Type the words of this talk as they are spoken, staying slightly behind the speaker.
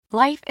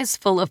Life is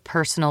full of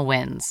personal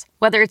wins,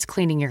 whether it's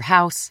cleaning your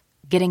house,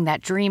 getting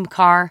that dream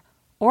car,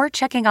 or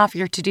checking off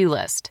your to-do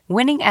list.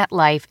 Winning at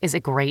life is a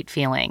great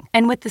feeling.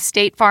 And with the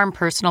State Farm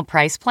Personal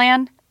Price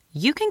Plan,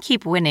 you can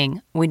keep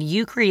winning when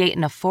you create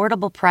an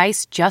affordable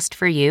price just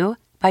for you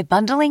by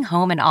bundling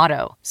home and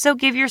auto. So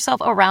give yourself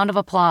a round of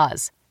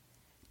applause.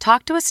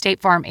 Talk to a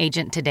State Farm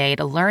agent today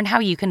to learn how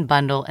you can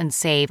bundle and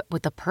save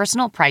with the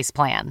Personal Price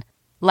Plan.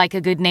 Like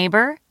a good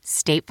neighbor,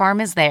 State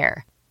Farm is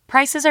there.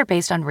 Prices are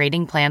based on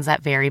rating plans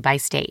that vary by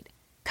state.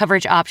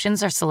 Coverage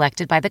options are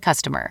selected by the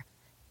customer.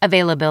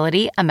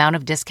 Availability, amount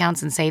of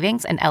discounts and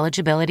savings, and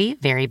eligibility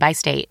vary by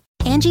state.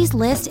 Angie's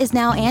List is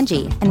now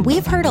Angie, and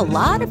we've heard a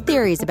lot of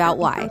theories about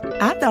why.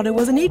 I thought it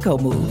was an eco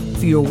move.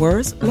 Fewer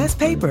words, less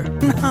paper.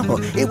 No,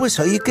 it was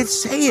so you could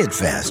say it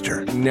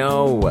faster.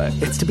 No,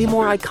 it's to be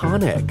more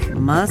iconic.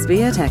 Must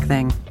be a tech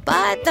thing.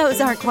 But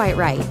those aren't quite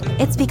right.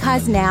 It's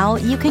because now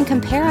you can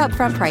compare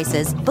upfront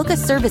prices, book a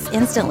service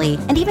instantly,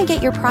 and even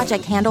get your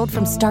project handled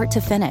from start to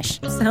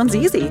finish. Sounds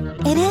easy.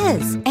 It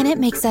is, and it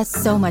makes us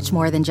so much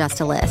more than just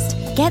a list.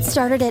 Get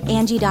started at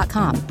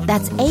Angie.com.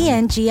 That's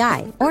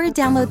ANGI, or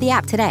download the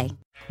app today.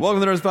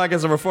 Welcome to the Nerds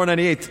Podcast number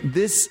 498.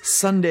 This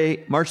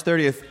Sunday, March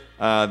 30th,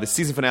 the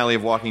season finale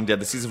of Walking Dead,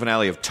 the season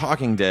finale of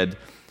Talking Dead.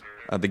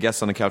 The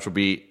guests on the couch will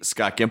be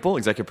Scott Gimple,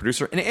 executive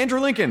producer, and Andrew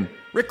Lincoln,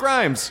 Rick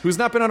Grimes, who's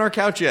not been on our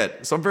couch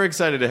yet. So I'm very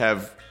excited to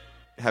have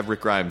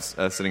Rick Grimes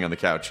sitting on the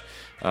couch.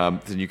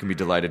 Then you can be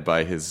delighted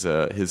by his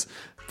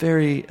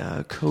very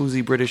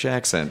cozy British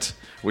accent,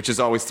 which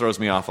always throws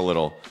me off a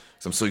little.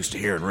 So I'm so used to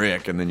hearing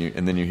Rick, and then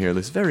you hear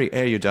this very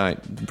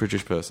erudite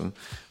British person,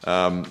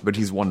 but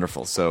he's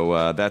wonderful.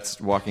 So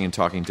that's Walking and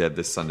Talking Dead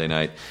this Sunday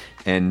night,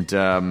 and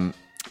I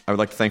would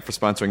like to thank for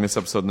sponsoring this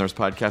episode of the Nerds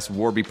Podcast,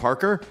 Warby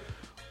Parker.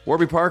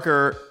 Warby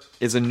Parker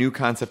is a new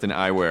concept in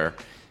eyewear.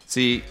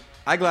 See,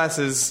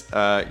 eyeglasses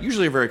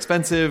usually are very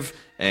expensive,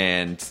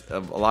 and a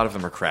lot of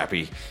them are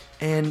crappy.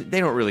 And they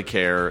don't really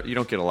care. You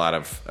don't get a lot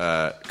of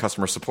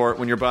customer support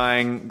when you're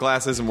buying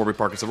glasses in Warby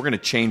Parker. So we're going to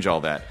change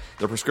all that.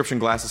 Their prescription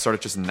glasses start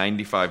at just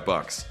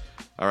 $95.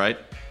 All right?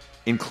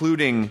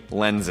 Including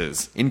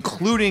lenses. And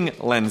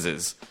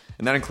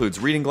that includes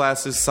reading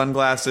glasses,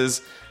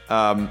 sunglasses.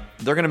 They're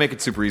going to make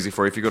it super easy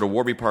for you. If you go to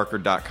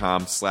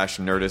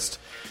warbyparker.com/nerdist,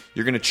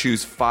 you're going to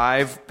choose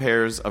 5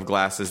 pairs of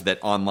glasses that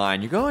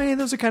online you go, hey,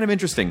 those are kind of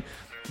interesting.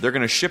 They're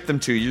going to ship them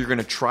to you. You're going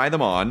to try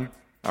them on.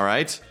 All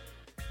right?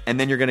 And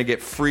then you're going to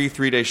get free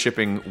 3-day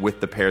shipping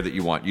with the pair that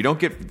you want. You don't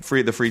get the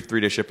free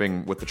 3-day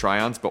shipping with the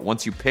try-ons, but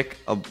once you pick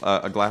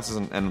a glasses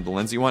and the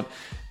lens you want,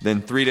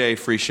 then 3-day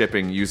free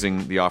shipping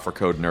using the offer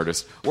code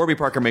NERDIST. Warby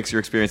Parker makes your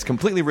experience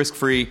completely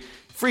risk-free,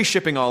 free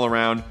shipping all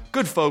around,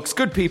 good folks,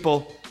 good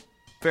people.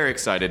 Very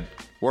excited.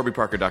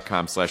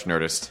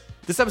 warbyparker.com/nerdist.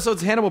 This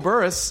episode's Hannibal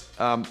Buress,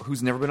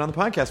 who's never been on the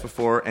podcast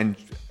before, and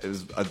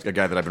is a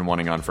guy that I've been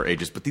wanting on for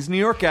ages. But these New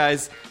York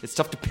guys, it's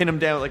tough to pin them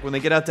down. Like when they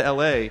get out to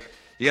L.A.,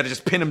 you got to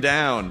just pin them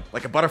down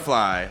like a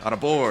butterfly on a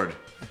board.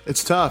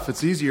 It's tough.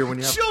 It's easier when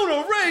you have...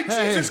 Jonah Ray!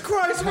 Hey, Jesus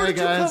Christ! Where did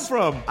you come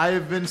from? I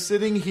have been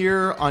sitting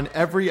here on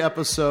every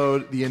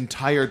episode the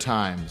entire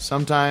time.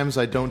 Sometimes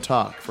I don't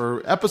talk.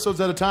 For episodes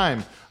at a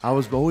time. I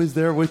was always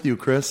there with you,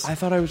 Chris. I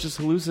thought I was just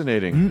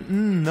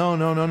hallucinating.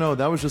 No.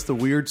 That was just the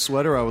weird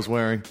sweater I was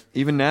wearing.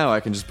 Even now, I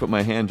can just put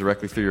my hand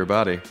directly through your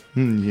body.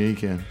 Yeah, you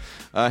can.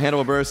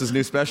 Hannibal Buress'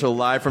 new special,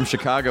 Live from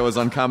Chicago, is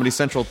on Comedy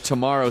Central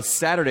tomorrow,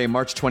 Saturday,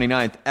 March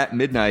 29th at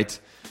midnight.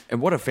 And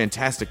what a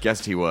fantastic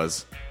guest he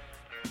was.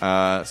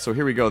 So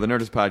here we go, the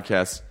Nerdist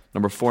Podcast,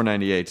 number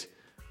 498,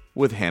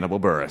 with Hannibal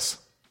Buress.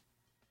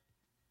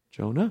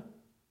 Jonah?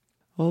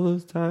 All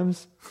those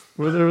times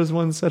where there was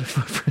one set of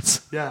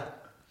footprints. Yeah.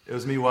 It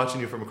was me watching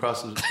you from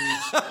across the beach.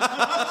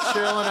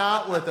 Chilling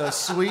out with a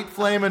sweet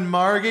flamin'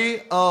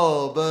 Margie.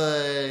 Oh,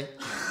 boy.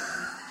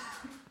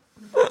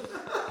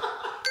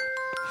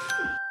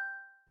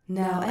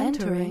 Now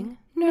entering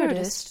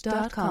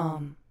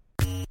Nerdist.com.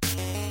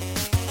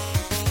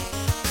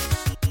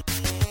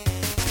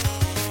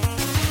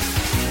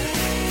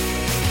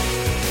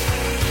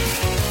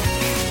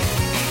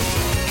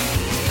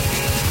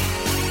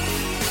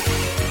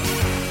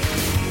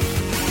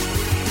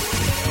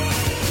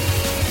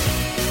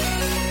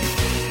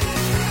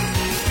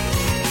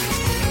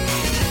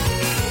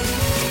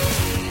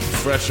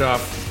 Fresh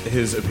off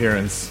his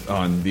appearance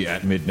on the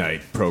At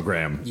Midnight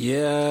program.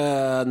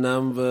 Yeah,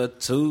 number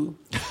 2.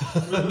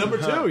 Number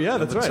 2, yeah,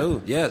 that's right.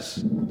 2,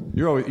 yes.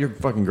 You're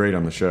fucking great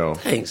on the show.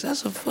 Thanks.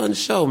 That's a fun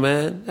show,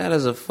 man. That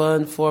is a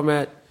fun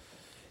format.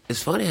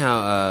 It's funny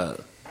how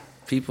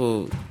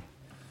people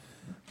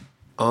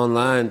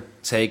online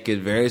take it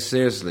very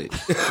seriously.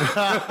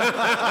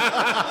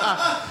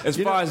 As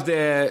far as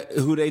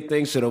who they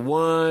think should have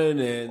won.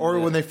 Or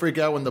when they freak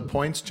out when the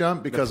points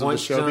jump because of the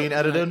show being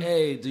edited. Like,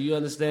 hey, do you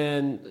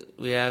understand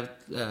we have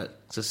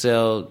to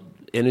sell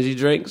energy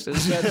drinks and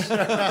such.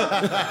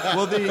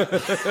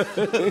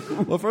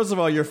 Well, first of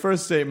all, your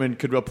first statement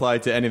could apply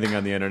to anything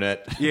on the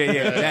internet.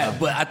 Yeah.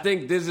 But I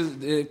think this is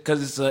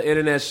because it's an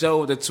internet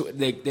show.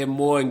 They're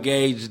more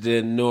engaged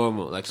than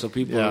normal. Like, so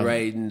people are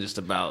writing just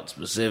about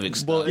specific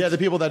stuff. Well, yeah, the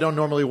people that don't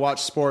normally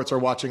watch sports are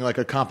watching like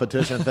a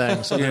competition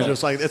thing. So they're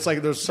just like, it's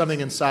like there's something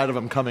inside of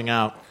them coming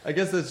out. I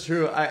guess that's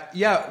true.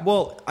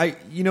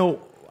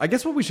 I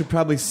guess what we should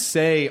probably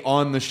say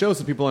on the show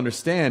so people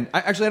understand.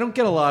 I don't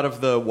get a lot of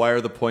the why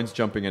are the points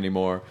jumping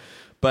anymore,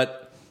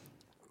 but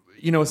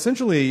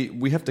essentially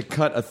we have to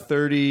cut a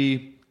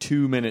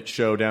 32-minute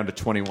show down to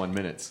 21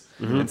 minutes,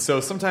 and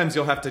so sometimes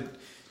you'll have to,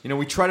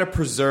 we try to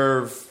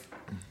preserve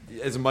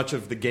as much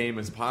of the game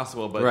as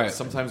possible, but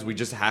sometimes we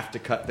just have to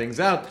cut things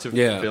out to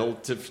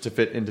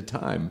fit into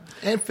time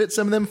and fit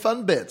some of them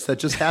fun bits that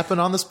just happen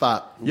on the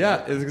spot.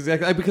 Yeah,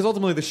 exactly, because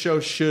ultimately the show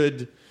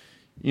should.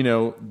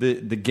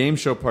 The game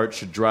show part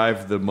should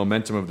drive the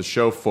momentum of the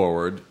show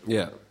forward.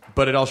 Yeah.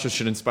 But it also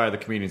should inspire the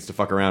comedians to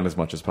fuck around as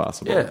much as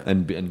possible. Yeah.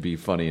 And be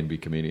funny and be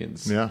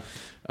comedians. Yeah.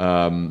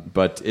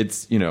 But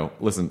it's,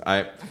 listen,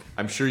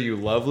 I'm sure you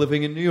love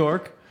living in New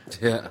York.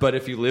 Yeah. But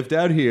if you lived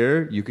out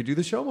here, you could do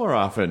the show more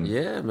often.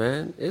 Yeah,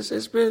 man.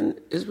 It's been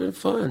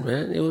fun,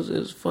 man. It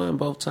was fun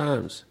both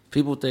times.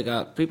 People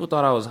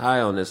thought I was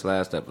high on this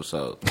last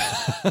episode.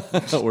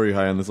 Were you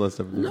high on this last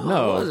episode?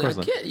 No, of course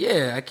not.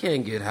 I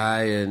can't get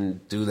high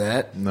and do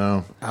that.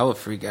 No, I would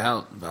freak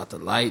out about the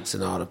lights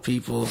and all the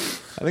people.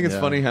 I think it's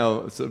funny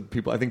how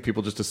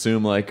people just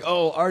assume like,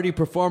 oh, arty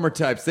performer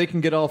types, they can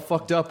get all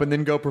fucked up and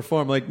then go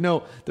perform. Like,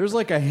 no, there's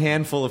like a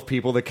handful of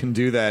people that can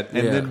do that,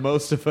 and then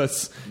most of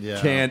us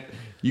can't.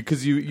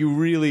 Because you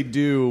really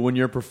do, when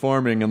you're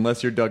performing,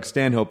 unless you're Doug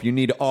Stanhope, you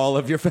need all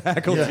of your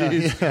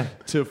faculties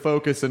to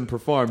focus and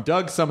perform.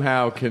 Doug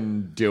somehow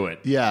can do it.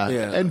 Yeah,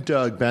 and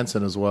Doug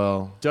Benson as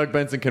well. Doug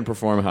Benson can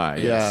perform high,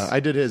 yes. Yeah, I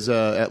did his,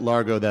 at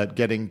Largo, that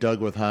Getting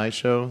Doug with High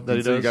show that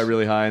he does. So you got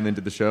really high and then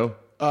did the show?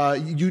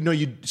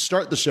 You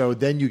start the show,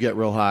 then you get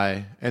real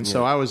high. And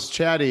so I was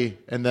chatty,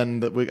 and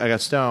then I got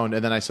stoned,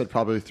 and then I said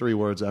probably 3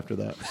 words after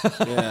that.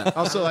 Yeah.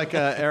 Also, like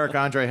Eric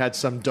Andre had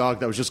some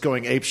dog that was just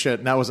going apeshit,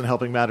 and that wasn't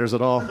helping matters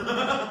at all.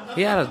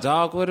 He had a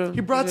dog with him?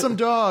 He brought some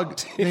dog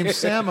named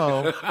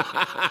Samo.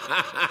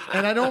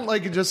 And I don't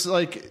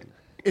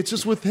it's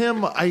just with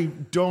him, I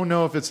don't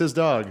know if it's his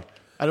dog.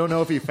 I don't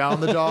know if he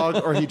found the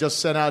dog or he just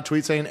sent out a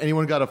tweet saying,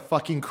 anyone got a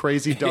fucking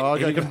crazy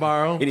dog I can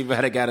borrow?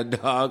 Anybody got a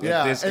dog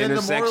at this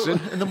intersection?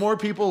 The more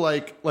people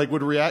like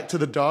would react to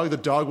the dog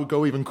would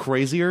go even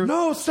crazier.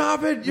 No,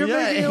 stop it. You're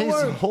making it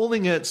work. He's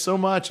holding it so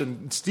much.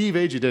 And Steve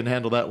Agee didn't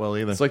handle that well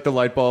either. It's like the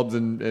light bulbs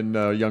in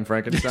Young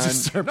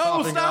Frankenstein.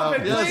 No, stop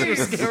it.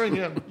 Please. They're scaring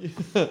him.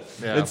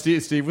 And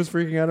Steve was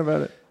freaking out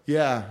about it.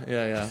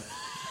 Yeah.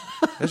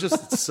 It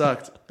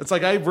sucked. It's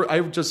like I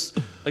just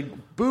like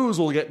booze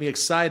will get me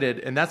excited,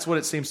 and that's what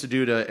it seems to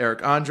do to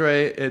Eric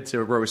Andre,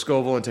 to Rory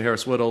Scovel, and to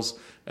Harris Whittles.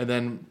 And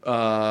then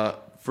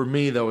for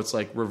me though, it's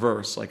like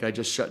reverse. Like I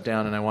just shut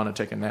down and I want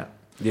to take a nap.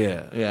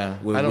 Yeah.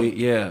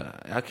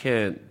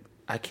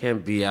 I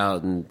can't be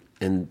out and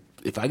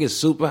if I get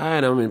super high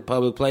and I'm in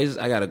public places,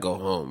 I gotta go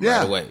home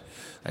right away.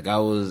 Like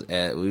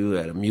we were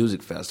at a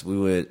music festival. We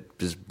were at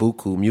this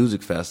Buku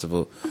music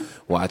festival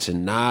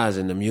watching Nas,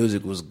 and the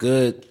music was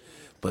good.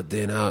 But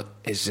then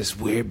it's just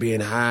weird being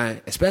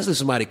high, especially if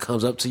somebody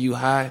comes up to you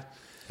high.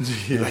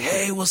 You're like,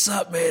 hey, what's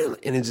up, man?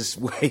 And it just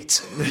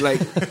waits. Like,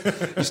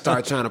 you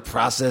start trying to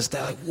process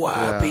that. Like, why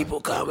are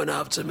people coming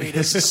up to me?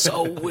 This is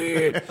so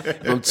weird.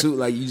 You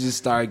just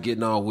start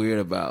getting all weird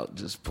about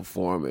just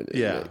performing.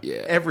 Yeah.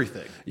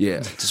 Everything. Yeah.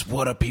 Just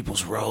what are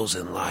people's roles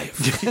in life?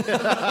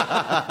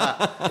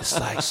 It's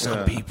like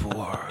some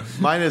people are.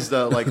 Mine is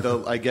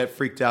I get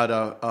freaked out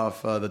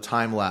of the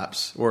time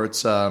lapse where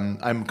it's,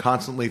 I'm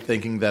constantly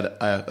thinking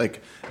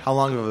that, how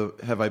long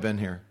have I been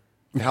here?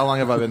 How long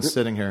have I been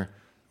sitting here?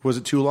 Was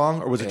it too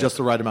long, or was it just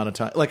the right amount of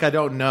time? Like, I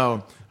don't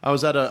know. I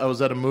was at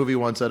a movie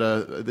once at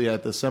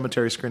the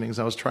cemetery screenings.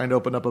 I was trying to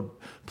open up a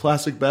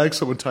plastic bag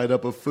someone tied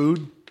up of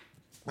food,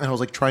 and I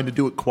was like trying to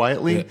do it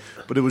quietly,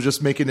 but it was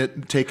just making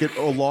it take it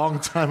a long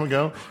time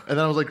ago. And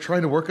then I was like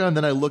trying to work on it, and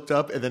then I looked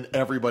up, and then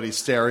everybody's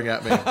staring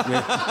at me. And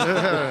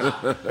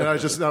I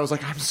was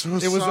like, I'm so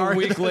sorry. It was a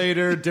week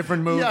later,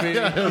 different movie.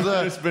 It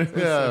was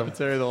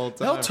cemetery the whole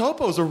time. El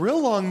Topo's a real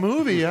long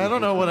movie. I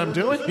don't know what I'm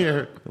doing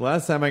here. The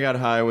last time I got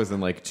high was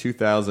in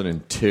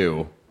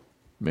 2002,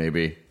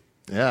 maybe.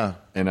 Yeah.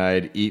 And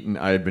I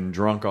had been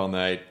drunk all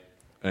night.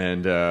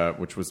 And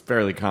which was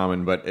fairly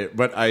common, but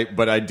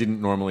I didn't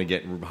normally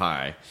get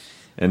high.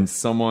 And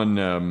someone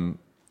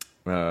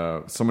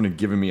had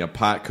given me a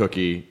pot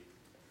cookie,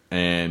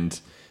 and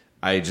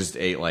I just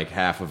ate like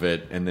half of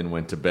it, and then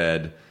went to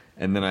bed.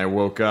 And then I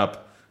woke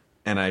up,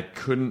 and I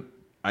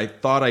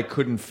thought I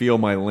couldn't feel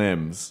my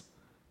limbs,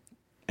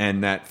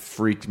 and that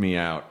freaked me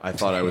out. I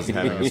thought I was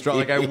having a stroke.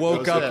 Like I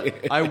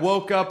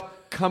woke up.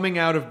 Coming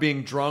out of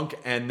being drunk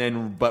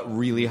but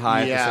really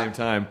high at the same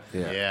time.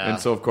 Yeah. And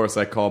so, of course,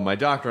 I called my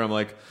doctor. I'm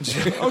like,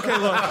 okay,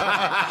 look.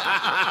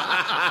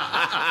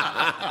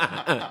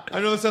 I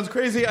know this sounds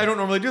crazy. I don't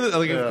normally do this.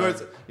 Like, of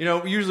course,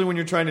 usually when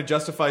you're trying to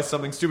justify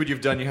something stupid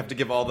you've done, you have to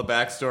give all the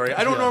backstory.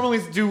 I don't normally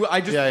do.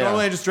 I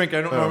just drink.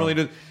 I don't normally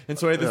do. And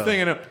so I had this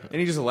thing, and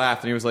he just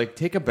laughed, and he was like,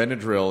 "Take a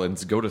Benadryl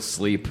and go to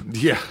sleep."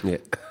 Yeah.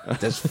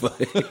 That's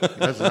funny.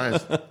 That's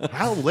nice.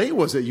 How late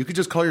was it? You could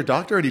just call your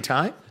doctor any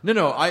time?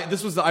 No.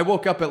 I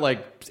woke up at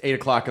like 8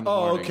 o'clock in the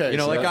morning. Okay.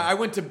 I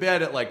went to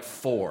bed at like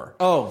 4.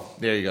 Oh,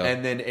 there you go.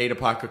 And then ate a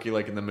pot cookie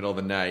like in the middle of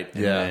the night.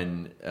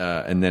 And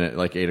then at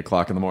like 8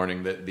 o'clock in the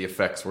morning, the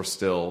effects were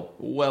still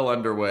well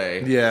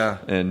underway. Yeah.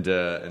 And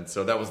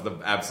so that was the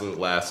absolute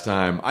last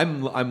time.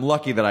 I'm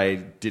lucky that I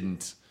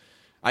didn't.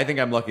 I think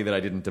I'm lucky that I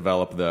didn't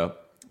develop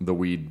the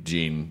weed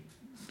gene,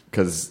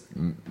 because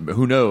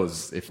who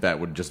knows if that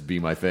would just be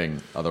my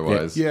thing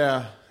otherwise.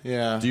 Yeah.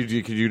 Could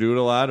you do it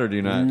a lot, or do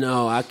you not?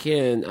 No, I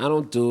can't. I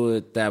don't do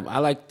it that.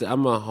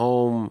 I'm a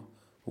home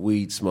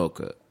weed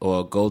smoker,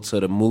 or go to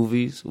the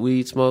movies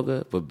weed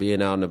smoker, but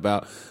being out and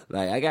about,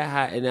 like, I got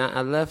high and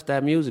I left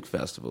that music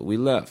festival. We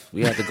left.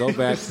 We had to go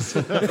back.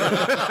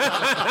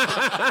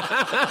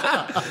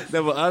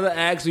 There were other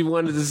acts we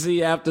wanted to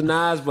see after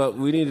Nas, but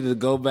we needed to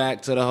go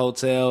back to the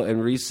hotel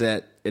and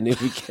reset. And then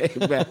we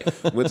came back,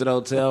 went to the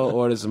hotel,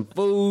 ordered some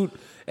food,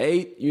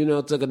 ate,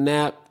 took a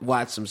nap,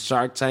 watched some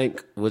Shark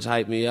Tank, which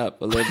hyped me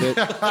up a little bit.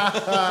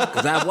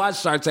 Because I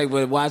watched Shark Tank,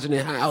 but watching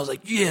it, I was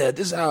like, yeah,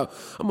 this is how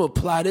I'm going to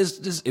apply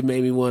this. It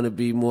made me want to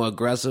be more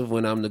aggressive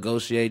when I'm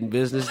negotiating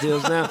business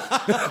deals now.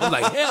 I'm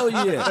like, hell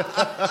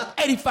yeah.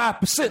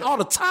 85% all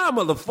the time,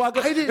 motherfucker.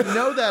 I didn't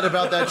know that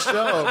about that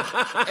show.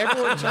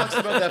 Everyone talks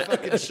about that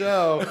fucking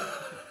show.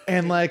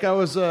 And like I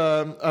was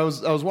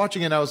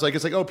watching it, and I was like,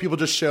 it's like, oh, people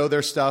just show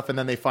their stuff and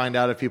then they find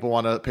out if people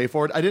want to pay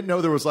for it. I didn't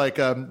know there was like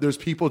there's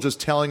people just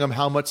telling them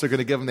how much they're going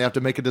to give them. They have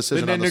to make a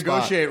decision on the spot. And then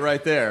negotiate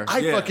right there.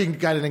 I fucking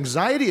got an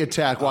anxiety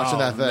attack watching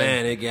that thing.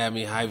 Man, it got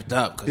me hyped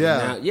up.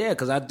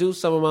 Because I do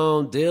some of my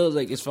own deals,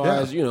 like as far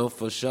as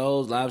for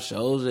shows, live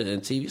shows,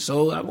 and TV.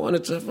 So I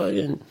wanted to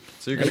fucking.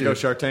 So you're going to go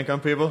Shark Tank on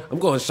people? I'm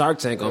going Shark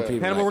Tank on people.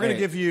 Hannibal, we're going to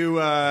give you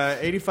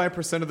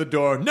 85% of the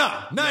door. No,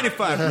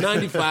 95.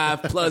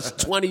 95 plus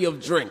 20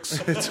 of drinks.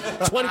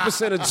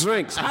 20% of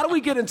drinks. How do we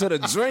get into the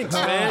drinks,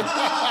 man?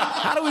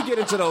 How do we get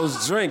into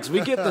those drinks?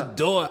 We get the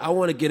door. I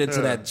want to get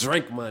into that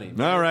drink money.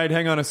 All right,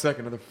 hang on a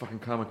second. Another fucking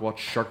comic watch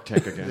Shark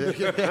Tank again.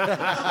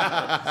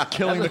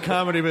 Killing the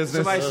comedy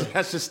business.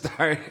 Somebody should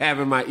start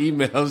having my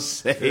emails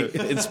say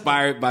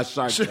inspired by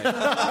Shark Tank.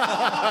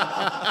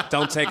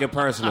 Don't take it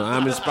personal.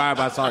 I'm inspired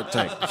by Shark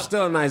Tank. I'm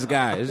still a nice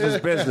guy. It's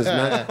just business,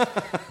 man.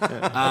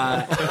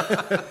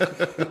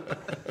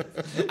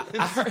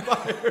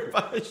 Inspired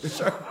by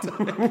Shark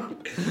Tank.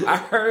 I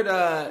heard.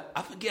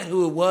 I forget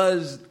who it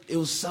was. It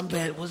was some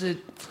band. Was it?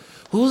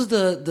 Who's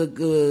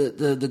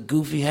the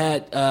goofy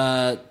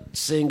hat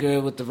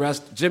singer with the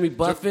rest? Jimmy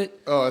Buffett.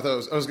 I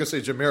was going to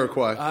say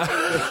Jamiroquai.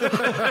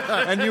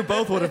 And you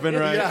both would have been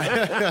right.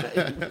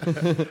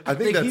 I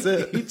think that's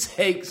it. He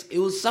takes. It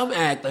was some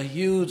act, a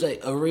huge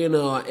arena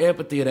or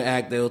amphitheater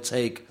act. They'll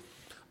take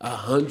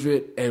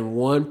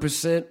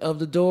 101% of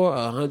the door,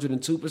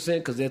 102%,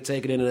 because they're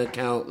taking into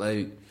account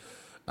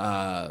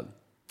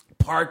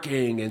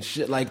parking and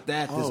shit like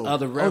that. There's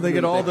other revenue. They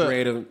get all the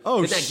creative.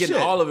 They're not getting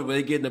all of it, but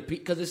they're getting the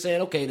because they're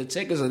saying, okay, the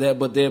tickets are there,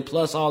 but then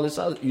plus all this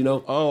other,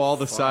 all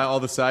the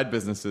side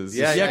businesses.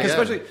 Yeah,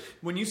 especially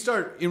when you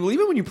start,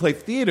 even when you play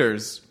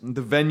theaters,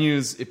 the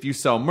venues, if you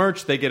sell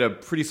merch, they get a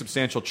pretty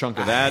substantial chunk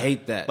of that. I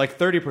hate that. Like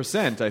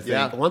 30%, I think.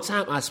 Yeah. One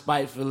time I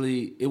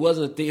spitefully, it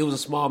wasn't it was a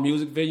small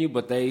music venue,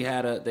 but they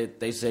had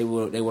they say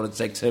they wanted to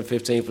take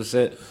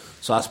 10-15%,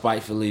 so I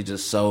spitefully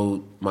just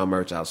sold my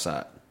merch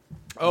outside.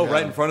 Oh,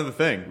 right in front of the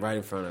thing. Right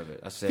in front of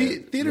it. I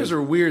said theaters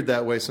are weird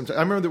that way sometimes.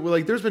 I remember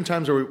that, there's been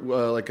times where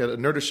like at a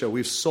Nerdist show,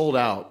 we've sold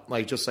out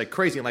just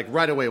crazy, and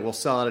right away we'll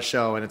sell out a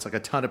show, and it's a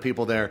ton of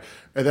people there,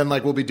 and then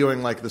we'll be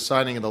doing the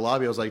signing in the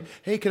lobby. I was like,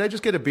 hey, can I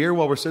just get a beer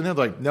while we're sitting there?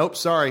 They're like, nope,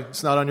 sorry,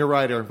 it's not on your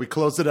rider. We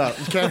closed it up.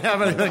 You can't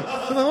have anything.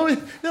 We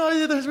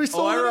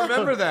sold it out. I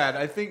remember that.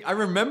 I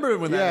remember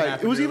when that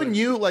happened. It was even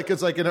you.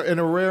 It's in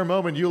a rare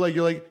moment. You're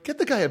like, get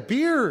the guy a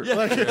beer.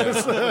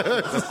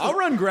 Yeah. I'll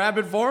run grab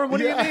it for him. What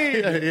do you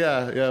need?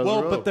 Yeah.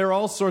 Well, but there are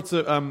all sorts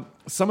of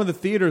some of the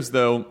theaters,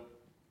 though.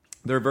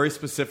 They're very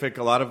specific.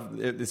 A lot of,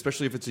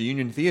 especially if it's a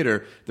union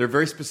theater, there are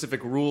very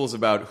specific rules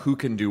about who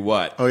can do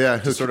what. Oh yeah,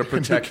 to sort of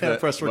protect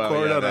press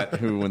record on that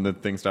who when the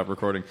thing stopped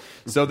recording.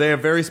 So they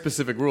have very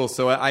specific rules.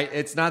 So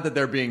it's not that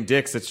they're being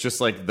dicks. It's just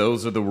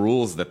those are the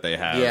rules that they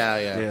have.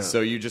 Yeah.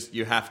 So you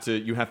have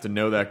to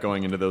know that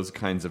going into those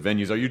kinds of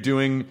venues. Are you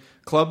doing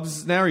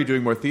clubs now? Are you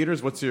doing more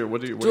theaters? What are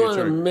you doing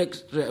a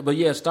mix?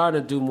 But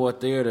starting to do more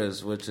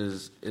theaters, which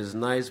is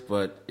nice.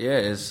 But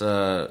it's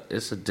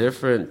a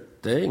different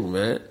thing,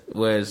 man,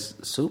 where it's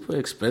super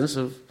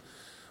expensive,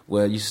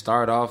 where you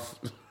start off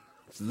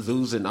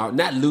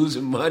not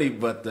losing money,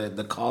 but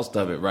the cost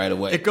of it right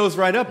away. It goes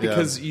right up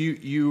because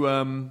you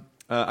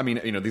I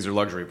mean, these are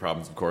luxury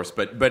problems, of course,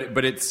 but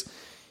it's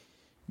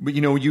But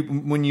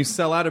when you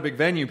sell out a big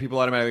venue, people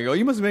automatically go,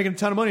 "You must be making a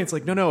ton of money." It's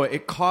like, no,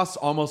 it costs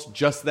almost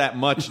just that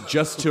much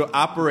just to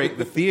operate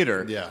the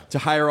theater. Yeah. To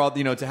hire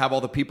to have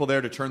all the people there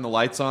to turn the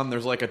lights on.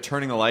 There's like a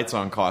turning the lights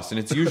on cost, and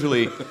it's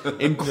usually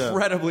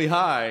incredibly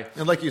high.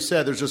 And like you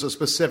said, there's just a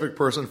specific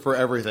person for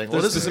everything.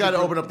 Well, this has got to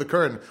open up the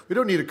curtain. We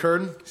don't need a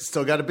curtain; it's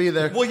still got to be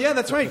there. Well, yeah,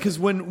 that's right. Because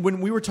when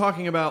we were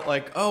talking about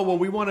like, oh, well,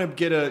 we want to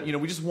get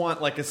we just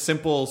want like a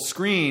simple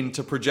screen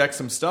to project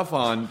some stuff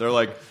on. They're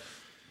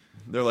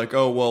like,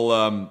 oh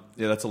well,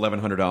 yeah, that's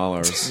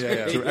 $1,100.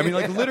 Yeah. I mean,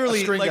 like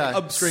literally, String like guy.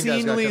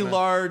 obscenely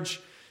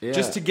large,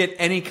 just to get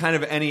any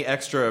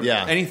extra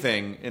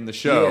anything in the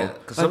show. Yeah,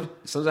 because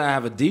sometimes I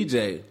have a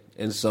DJ,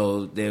 and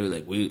so they're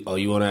like,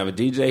 you want to have a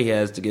DJ? He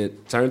has to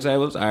get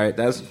turntables. All right,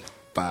 that's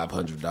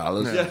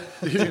 $500.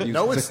 Yeah.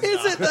 No, is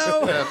it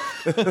though?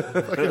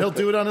 Fucking, he'll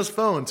do it on his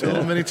phone. 2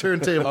 little mini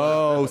turntable.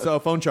 Oh, so a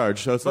phone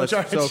charge. So phone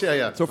charge. So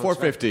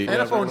 $450.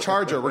 And a phone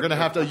charger. We're gonna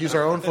have to use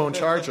our own phone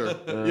charger.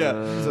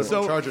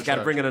 So got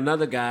to bring in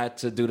another guy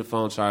to do the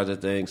phone charger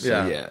thing.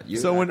 So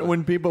So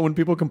when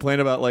people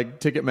complain about like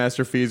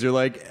Ticketmaster fees, you're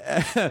like,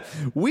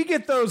 we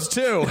get those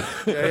too.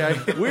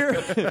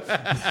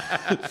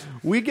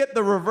 We get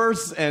the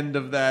reverse end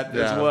of that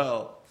as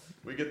well.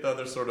 We get the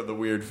other sort of the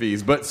weird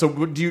fees. But so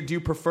do you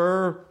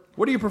prefer?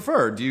 What do you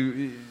prefer? Do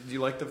you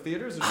like the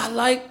theaters? I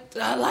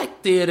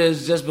like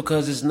theaters just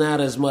because it's not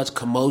as much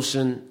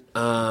commotion.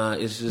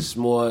 It's just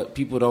more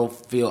people don't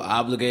feel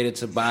obligated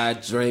to buy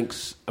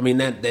drinks. I mean,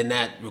 they're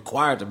not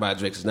required to buy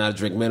drinks. It's not a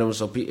drink minimum,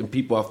 so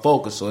people are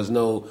focused. So there's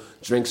no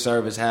drink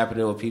service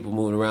happening or people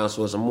moving around.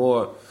 So it's a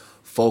more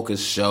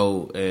focused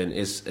show, and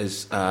it's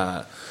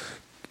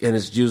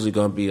usually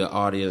going to be an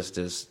audience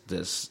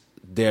that's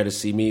there to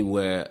see me,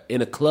 where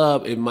in a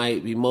club it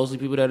might be mostly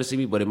people there to see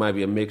me, but it might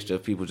be a mixture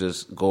of people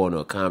just going to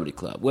a comedy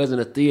club. Whereas in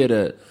a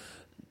theater,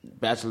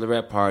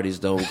 bachelorette parties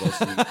don't go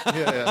see.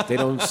 They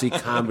don't see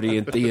comedy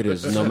in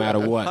theaters no matter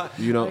what.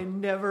 I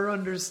never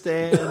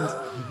understand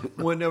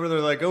whenever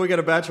they're like, "Oh, we got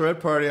a bachelorette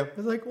party." It's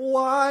like,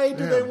 why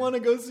do they want to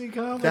go see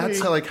comedy?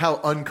 That's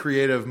how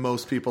uncreative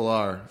most people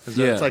are.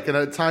 It's like in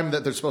a time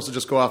that they're supposed to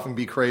just go off and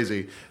be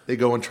crazy, they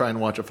go and try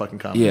and watch a fucking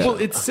comedy. Well,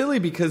 it's silly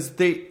because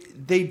they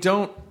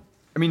don't.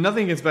 I mean,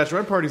 nothing against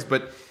bachelorette parties,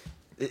 but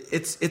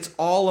it's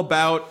all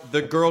about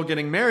the girl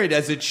getting married,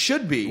 as it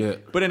should be. Yeah.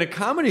 But in a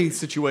comedy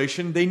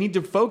situation, they need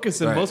to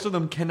focus, and most of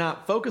them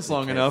cannot focus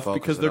long enough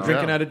because they're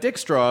drinking out of dick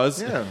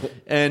straws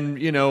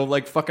and,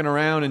 like fucking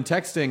around and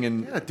texting.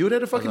 And do it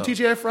at a fucking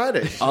TGI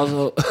Friday.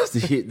 Also,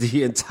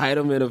 the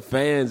entitlement of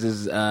fans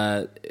is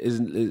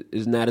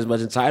not as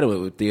much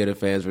entitlement with theater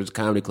fans versus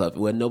comedy clubs.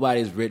 Where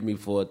nobody's written me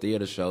for a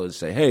theater show and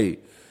say, "Hey,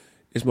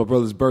 it's my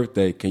brother's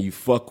birthday. Can you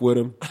fuck with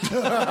him?"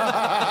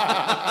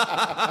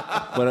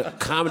 But a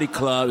comedy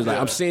club is like,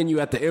 "I'm seeing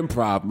you at the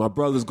Improv. My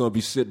brother's going to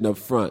be sitting up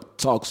front.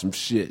 Talk some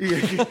shit."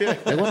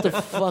 Like, what the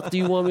fuck do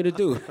you want me to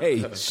do?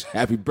 Hey,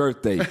 happy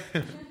birthday,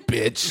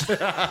 bitch.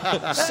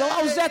 So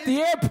I was at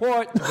the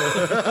airport.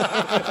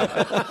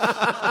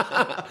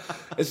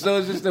 And so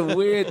it's just a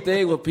weird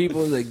thing where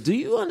people are like, "Do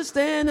you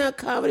understand how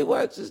comedy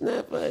works? It's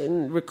not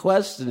fucking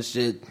requests and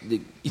shit."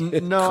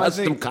 No,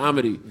 custom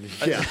comedy.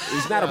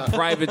 It's not a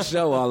private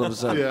show all of a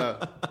sudden.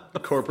 A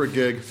corporate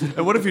gig.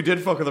 And what if you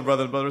did fuck with a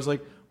brother and the brother's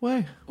like,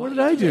 "Why? What did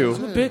I do?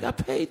 I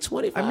paid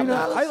 $25. I mean,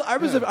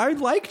 I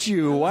liked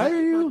you. Why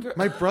are you?"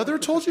 My brother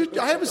told you?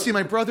 I haven't seen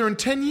my brother in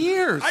 10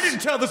 years. I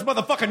didn't tell this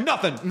motherfucker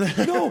nothing.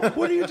 No,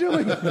 what are you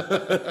doing?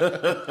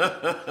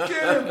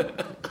 Get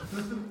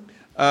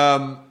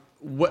him.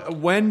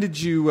 When did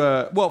you?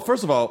 Well,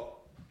 first of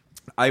all,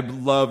 I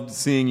loved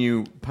seeing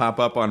you pop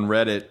up on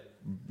Reddit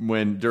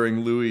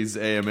during Louis'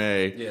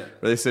 AMA. Where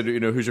they said,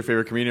 "Who's your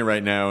favorite comedian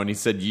right now?" And he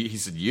said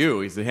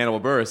you. He said Hannibal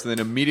Buress, and then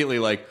immediately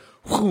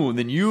and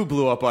then you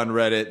blew up on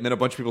Reddit, and then a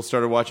bunch of people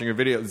started watching your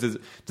videos.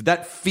 Did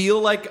that feel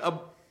like a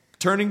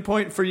turning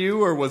point for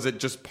you, or was it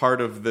just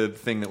part of the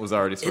thing that was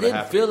already sort of happening?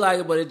 It didn't feel like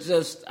it, but it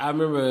just, I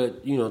remember,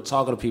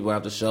 talking to people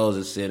after shows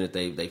and seeing that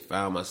they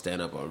found my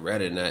stand-up on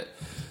Reddit, and that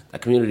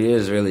community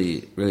is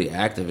really, really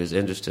active. It's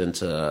interesting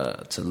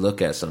to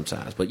look at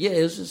sometimes. But yeah,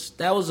 it's just,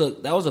 that was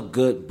a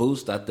good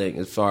boost, I think,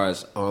 as far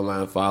as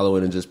online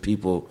following and just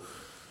people.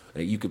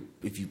 You could,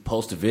 if you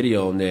post a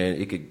video on there,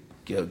 it could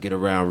get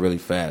around really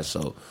fast.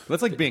 So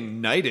that's like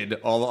being knighted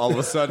all of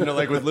a sudden,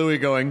 like with Louis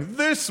going,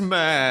 "This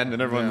man,"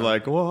 and everyone's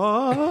like,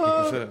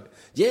 "What?"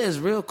 Yeah, it's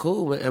real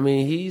cool. I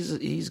mean,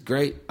 he's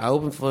great. I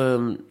opened for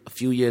him a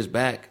few years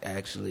back,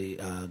 actually,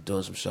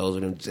 doing some shows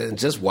with him, and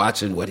just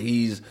watching what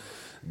he's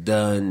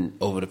done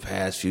over the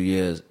past few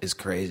years is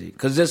crazy.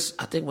 Because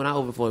I think when I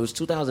opened for him, it was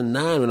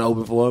 2009 when I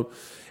opened for him.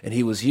 And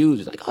he was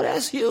huge. It's like, "Oh,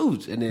 that's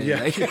huge." And then, and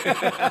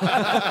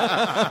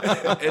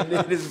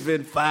then it's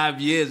been 5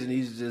 years, and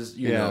he's just,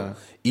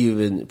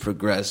 even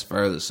progressed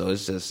further. So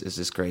it's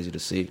just crazy to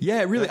see.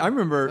 Yeah, really. I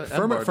remember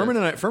Furman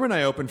and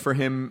I opened for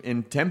him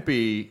in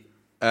Tempe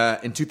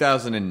in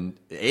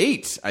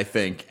 2008, I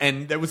think,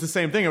 and that was the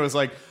same thing. It was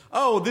like,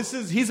 oh,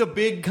 he's a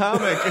big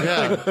comic.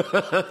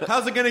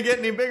 How's it going to get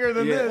any bigger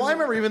than this? Well, I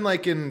remember even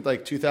like in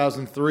like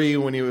 2003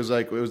 when he was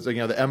like, it was, you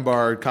know, the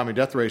M-Bar Comedy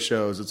Death Ray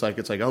shows. It's like,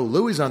 oh,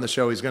 Louis on the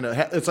show. He's going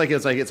to,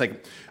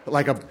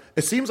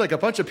 it seems like a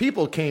bunch of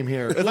people came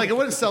here. It's like, it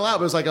wouldn't sell out,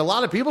 but it was like a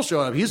lot of people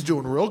showing up. He's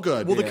doing real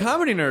good. Well, the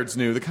comedy nerds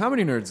knew.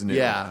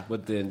 Yeah.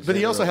 But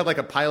he also had like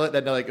a pilot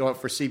that like went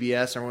for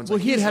CBS. Everyone's well,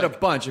 like, he had a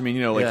bunch. I mean,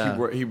 you know,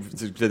 like he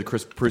did the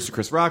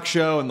Chris Rock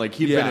show, and like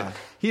he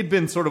had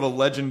been sort of a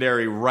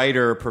legendary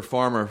writer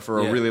performer for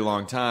a really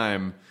long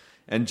time,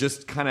 and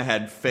just kind of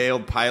had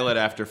failed pilot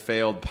after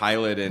failed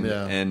pilot, and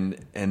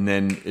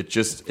then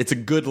it's a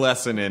good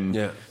lesson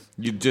in.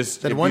 You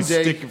just then one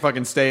day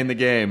fucking stay in the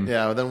game.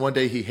 Yeah. Then one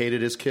day he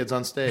hated his kids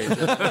on stage.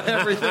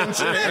 Everything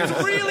changed.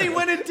 That's really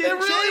when it did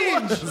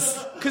change.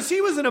 Because he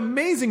was an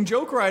amazing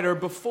joke writer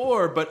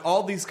before, but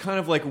all these kind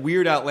of like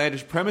weird,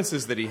 outlandish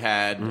premises that he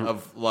had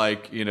of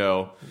like, you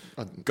know,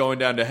 going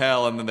down to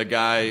hell, and then the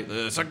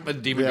guy suck my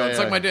dick.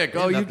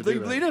 Oh, you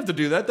don't have to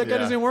do that. That guy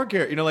doesn't work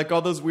here. You know, like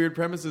all those weird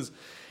premises.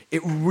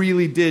 It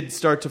really did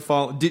start to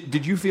fall.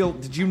 Did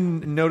you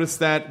notice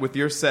that with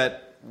your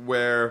set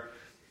where,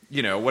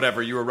 you know,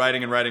 whatever, you were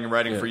writing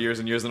for years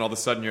and years, and all of a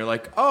sudden you're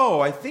like, oh,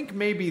 I think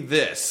maybe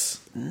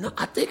this. No,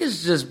 I think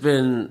it's just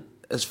been,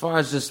 as far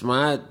as just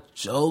my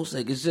jokes,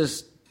 like it's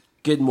just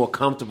getting more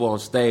comfortable on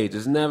stage.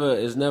 It's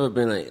never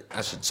been like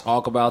I should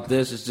talk about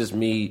this. It's just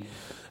me.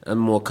 I'm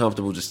more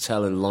comfortable just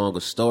telling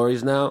longer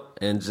stories now,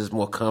 and just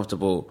more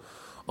comfortable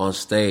on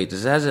stage.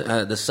 This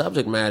hasn't the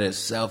subject matter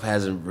itself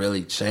hasn't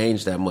really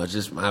changed that much.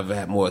 Just I've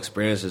had more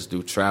experiences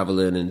through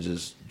traveling and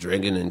just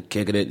drinking and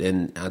kicking it,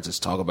 and I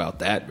just talk about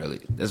that. Really,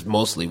 that's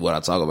mostly what I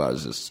talk about.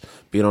 Is just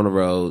being on the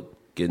road,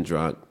 getting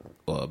drunk,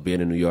 or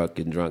being in New York,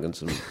 getting drunk, and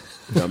some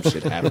dumb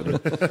shit happening,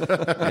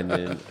 and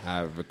then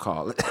I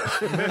recall it.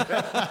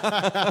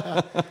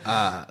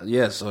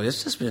 So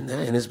it's just been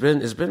that, and it's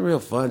been real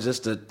fun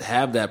just to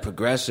have that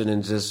progression,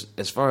 and just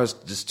as far as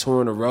just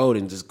touring the road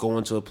and just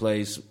going to a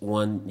place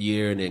one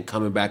year and then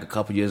coming back a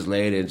couple years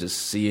later and just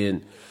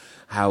seeing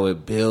how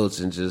it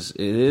builds, and just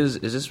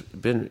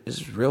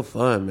it's real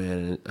fun, man.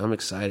 And I'm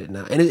excited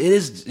now, and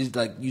it's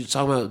like you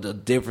talking about the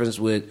difference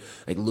with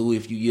like Louis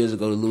a few years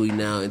ago to Louis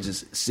now, and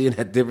just seeing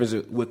that difference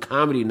with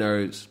comedy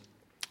nerds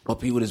or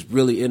people that's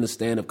really into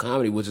stand-up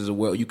comedy, which is a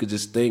world you could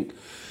just think.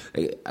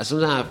 Like,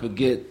 sometimes I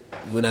forget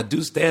when I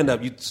do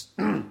stand-up, you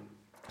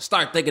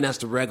start thinking that's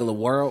the regular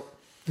world.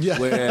 Yeah.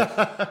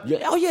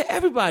 Where,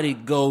 everybody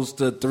goes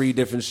to 3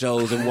 different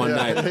shows in one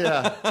night.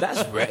 Yeah. That's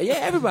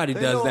everybody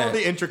does that. All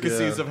the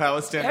intricacies of how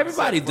a stand-up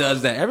everybody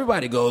does that.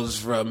 Everybody goes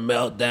from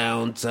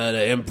Meltdown to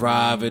the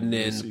Improv and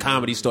then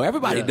Comedy Store.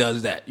 Everybody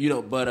does that, you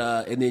know. But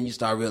and then you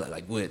start realizing,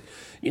 like,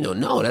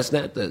 no, that's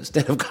not the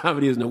stand-up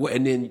comedy isn't the way.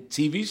 And then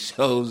TV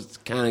shows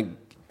kind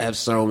of have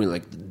shown me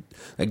like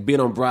being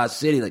on Broad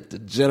City, like the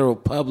general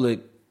public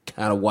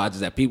kind of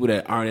watches that. People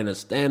that aren't in a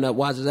stand-up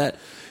watches that.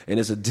 And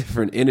it's a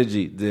different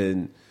energy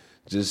than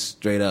just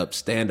straight up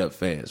stand-up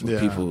fans. Where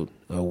people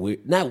are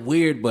weird. Not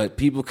weird, but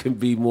people can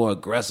be more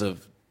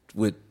aggressive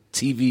with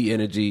TV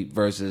energy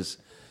versus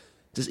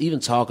just even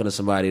talking to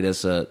somebody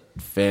that's a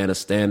fan of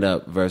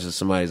stand-up versus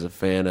somebody that's a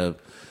fan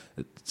of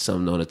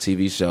something on a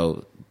TV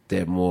show.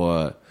 They're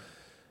more,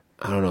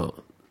 I don't know.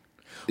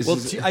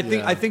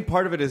 I think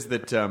part of it is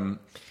that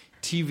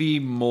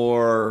TV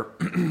more...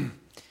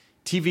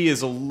 TV is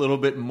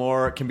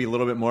can be a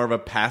little bit more of a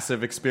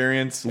passive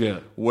experience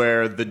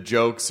where the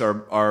jokes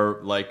are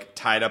like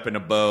tied up in a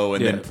bow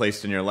and then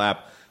placed in your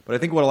lap. But I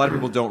think what a lot of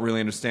people don't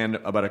really understand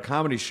about a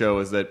comedy show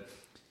is that,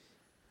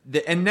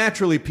 and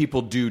naturally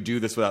people do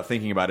this without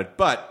thinking about it,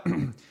 but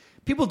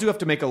people do have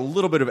to make a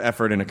little bit of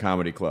effort in a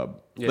comedy club.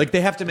 Yeah. Like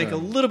they have to make a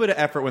little bit of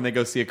effort when they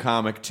go see a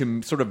comic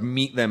to sort of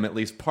meet them at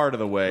least part of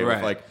the way. Right.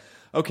 With like,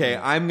 okay,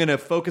 I'm going to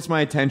focus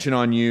my attention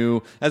on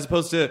you, as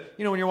opposed to,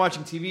 you know, when you're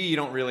watching TV, you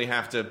don't really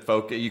have to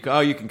focus. You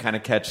can kind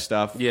of catch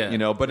stuff, you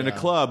know, but in a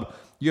club,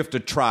 you have to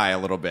try a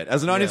little bit.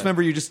 As an audience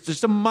member, you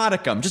just a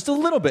modicum, just a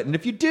little bit. And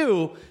if you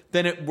do,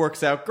 then it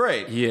works out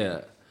great.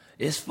 Yeah.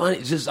 It's funny.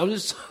 I'm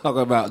just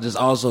talking about just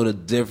also the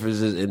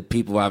differences in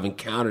people I've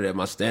encountered at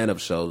my stand-up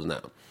shows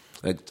now.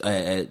 Like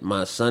at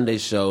my Sunday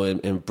show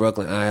in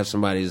Brooklyn, I have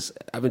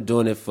I've been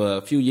doing it for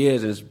a few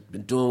years and it's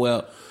been doing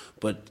well,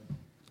 but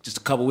just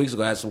a couple weeks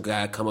ago, I had some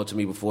guy come up to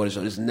me before the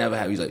show. This never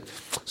happened. He's like,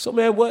 "So,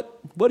 man, what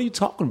are you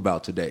talking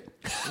about today?"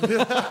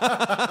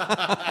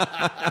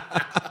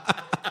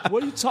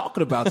 What are you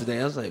talking about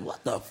today? I was like,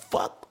 "What the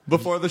fuck?"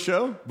 Before the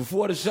show?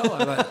 Before the show.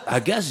 I'm like, I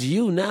guess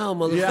you now,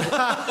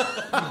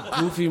 motherfucker.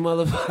 Goofy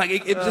motherfucker. Like,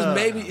 it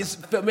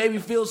just made me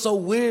feel so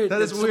weird. That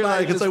is weird.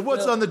 Like, it's like,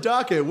 what's on the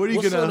docket? What are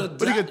you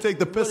gonna take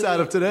the piss out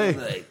of today?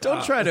 Like,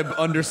 don't try to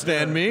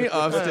understand me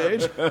off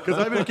stage. Because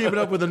I've been keeping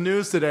up with the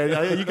news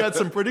today. You got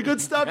some pretty good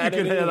stuff you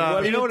can hit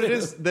on. You know what it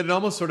is? That it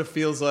almost sort of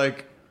feels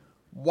like,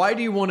 Why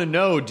do you want to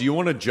know? Do you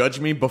want to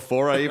judge me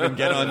before I even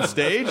get on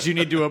stage? You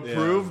need to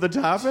approve the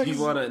topics? You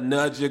want to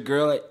nudge your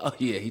girl like, oh,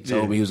 yeah, he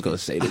told me he was going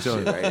to say this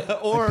shit, right?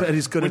 Or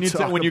he's gonna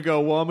when you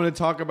go, well, I'm going to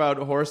talk about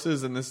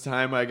horses, and this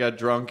time I got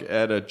drunk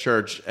at a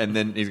church, and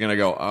then he's going to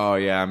go, oh,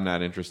 yeah, I'm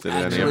not interested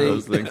in any of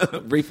those things.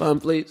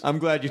 Refund, please. I'm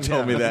glad you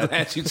told me that. I'm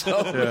glad you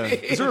told me.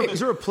 Is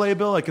there a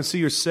playbill? I can see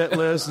your set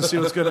list and see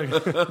what's going to...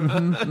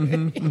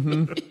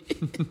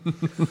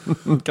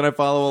 Can I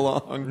follow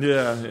along?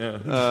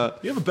 Yeah.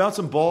 You have a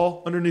bouncing ball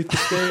underneath the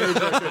stage?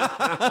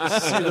 I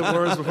could see the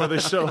words before they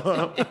show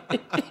up.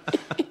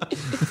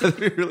 That'd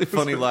be a really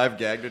funny live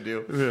gag to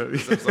do. Yeah.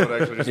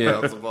 Someone actually just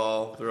bounce the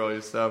ball through all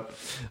your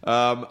stuff.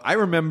 I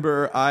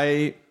remember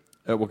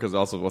because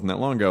also it wasn't that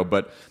long ago,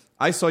 but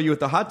I saw you at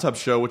the Hot Tub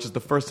Show, which is the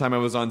first time I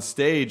was on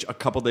stage a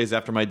couple days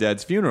after my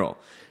dad's funeral.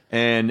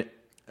 And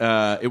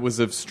it was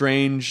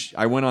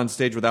I went on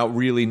stage without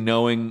really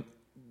knowing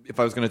if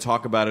I was going to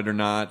talk about it or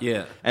not.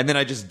 Yeah. And then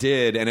I just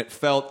did, and it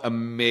felt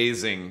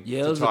amazing to to talk about.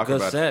 Yeah, it was a good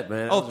about. set,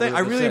 man. I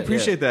really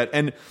appreciate that.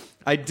 And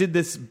I did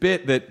this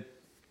bit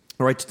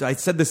I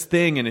said this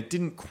thing, and it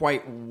didn't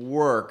quite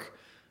work,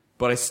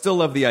 but I still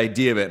love the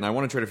idea of it, and I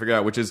want to try to figure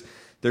out, which is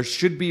there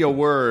should be a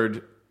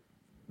word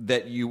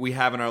that we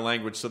have in our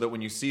language so that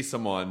when you see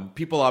someone,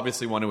 people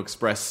obviously want to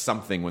express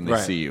something when they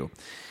see you.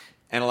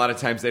 And a lot of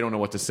times they don't know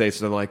what to say,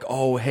 so they're like,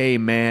 oh, hey,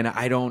 man,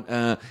 I don't...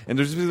 And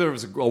there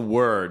was a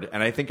word,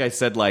 and I think I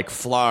said, like,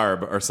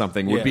 flarb or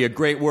something would be a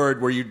great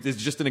word where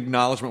it's just an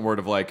acknowledgement word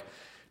of, like,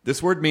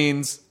 this word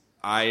means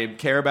I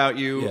care about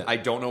you, I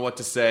don't know what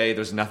to say,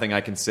 there's nothing I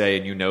can say,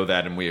 and you know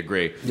that, and we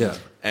agree. Yeah.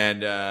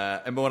 And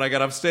when I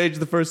got off stage,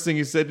 the first thing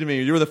you said to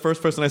me, you were the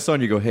first person I saw,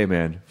 and you go, hey,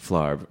 man,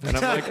 flarb. And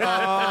I'm like, oh,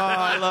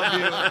 I love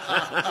you.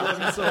 I love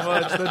you so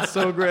much. That's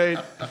so great.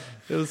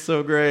 It was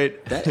so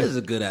great. That is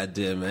a good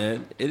idea,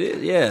 man. It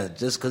is, yeah.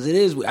 Just because it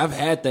is, I've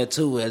had that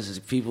too. As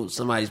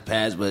somebody's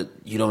passed, but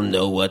you don't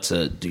know what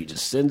to do. You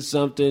just send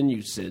something.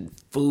 You send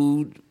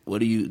food. What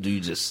do? You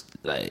just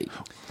like?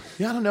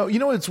 Yeah, I don't know. You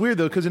know, it's weird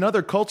though, because in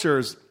other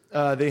cultures,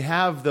 they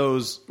have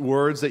those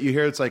words that you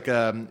hear. It's like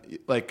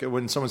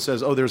when someone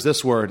says, "Oh, there's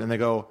this word," and they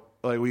go.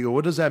 We go,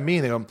 what does that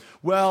mean? They go,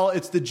 well,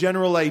 it's the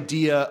general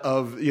idea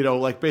of,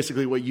 like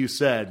basically what you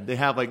said. They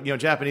have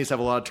Japanese have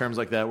a lot of terms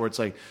like that where it's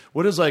like,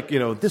 what does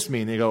this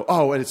mean? They go,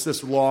 oh, and it's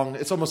this long,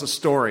 it's almost a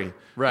story.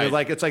 Right.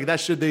 It's like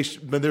that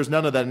but there's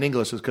none of that in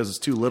English because it's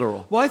too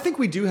literal. Well, I think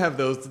we do have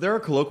those. There are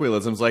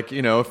colloquialisms like,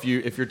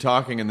 if you're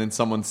talking and then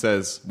someone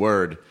says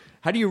word,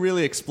 how do you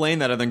really explain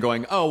that other than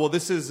going, oh, well,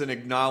 this is an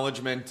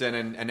acknowledgement and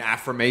an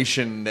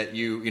affirmation that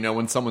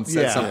when someone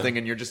says something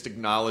and you're just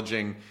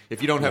acknowledging,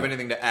 if you don't have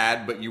anything to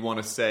add, but you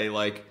want to say,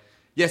 like,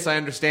 yes, I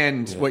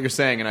understand what you're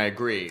saying and I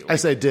agree. Like, I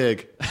say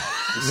dig.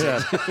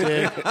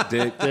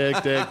 dig.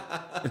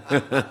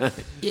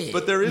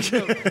 But there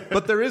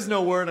is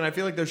no word, and I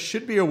feel like there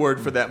should be a word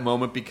for that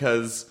moment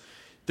because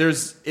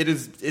there's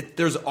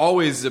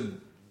always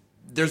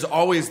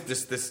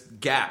this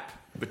gap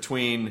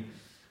between,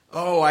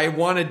 oh, I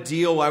want to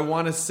deal, I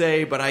want to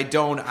say, but I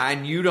don't,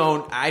 and you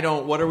don't, I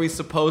don't, what are we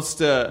supposed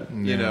to,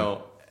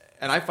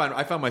 And I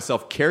found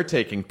myself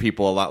caretaking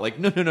people a lot, like,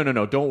 no,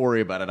 don't worry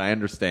about it, I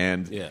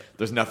understand. Yeah.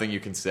 There's nothing you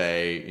can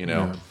say,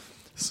 Yeah.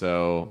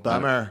 So...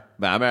 Bummer.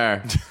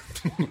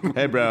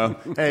 Hey, bro.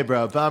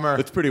 Bummer.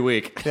 It's pretty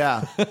weak.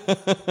 Yeah.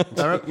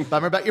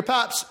 Bummer about your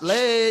pops.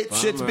 Late.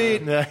 Bummer. Shit's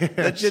beat.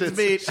 That shit's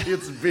beat.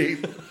 Shit's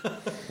beat.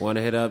 Want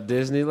to hit up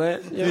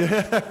Disneyland?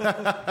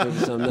 Yeah. Maybe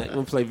something like,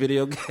 want to play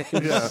video games?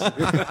 Yeah.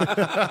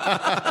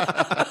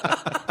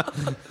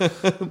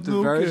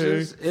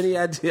 Diversions? Okay. Any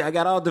idea? I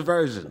got all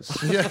diversions.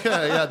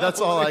 Yeah. That's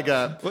all I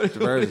got.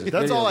 Diversions.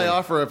 That's all I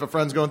offer if a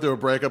friend's going through a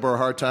breakup or a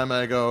hard time.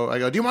 I go.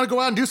 Do you want to go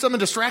out and do something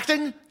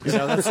distracting?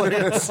 That's all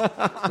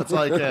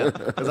I can.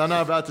 Because I'm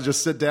not about to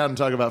just sit down and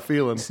talk about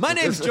feelings. My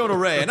name's Jonah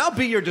Ray, and I'll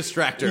be your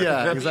distractor.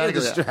 Yeah,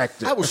 exactly.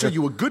 I will show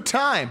you a good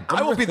time.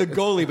 I will be the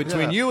goalie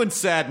between you and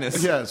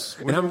sadness. Yes.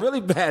 And I'm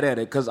really bad at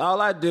it because all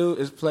I do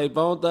is play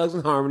Bone Thugs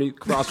and Harmony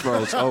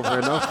Crossroads over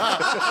and over.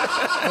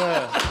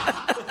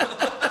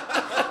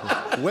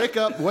 Wake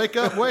up. I'm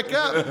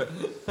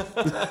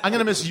going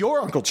to miss your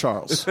Uncle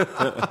Charles.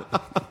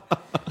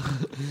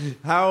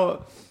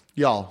 How...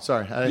 Y'all.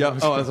 Sorry.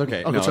 That's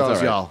okay. Uncle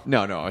Charles, right. y'all.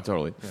 No,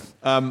 totally.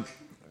 Yeah.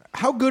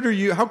 How good are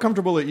you? How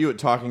comfortable are you at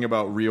talking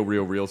about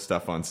real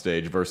stuff on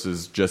stage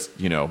versus just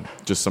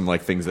some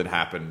like things that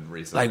happened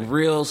recently? Like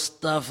real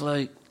stuff,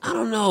 like I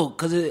don't know,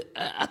 because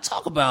I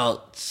talk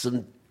about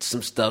some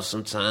stuff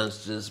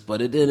sometimes,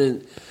 but it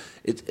didn't.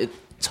 It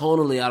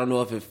tonally, I don't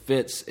know if it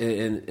fits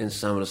in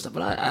some of the stuff,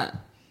 but I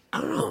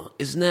don't know.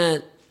 It's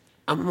not.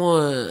 I'm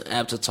more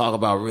apt to talk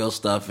about real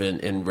stuff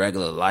in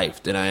regular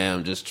life than I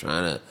am just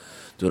trying to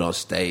do it on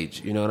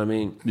stage. You know what I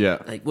mean? Yeah.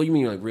 Like, what do you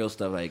mean, like real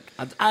stuff? Like,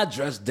 I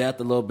address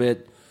death a little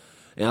bit,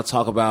 and I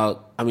talk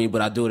about. I mean,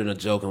 but I do it in a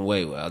joking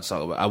way. Where I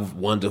talk about. I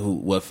wonder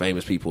what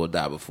famous people will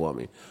die before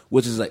me,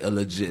 which is like a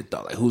legit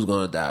thought. Like, who's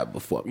gonna die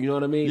before me? You know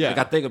what I mean? Yeah. Like,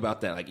 I think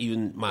about that. Like,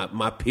 even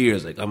my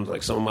peers. Like, I'm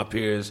like some of my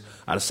peers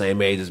are the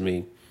same age as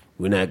me.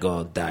 We're not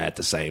gonna die at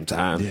the same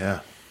time. Yeah.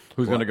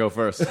 Who's going to go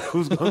first?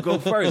 Who's going to go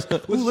first?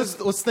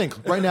 Let's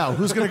think right now.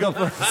 Who's going to go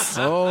first?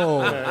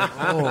 Oh,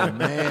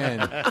 man.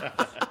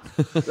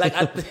 Like,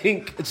 I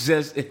think it's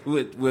just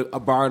with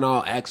barring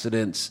all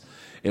accidents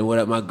and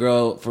what my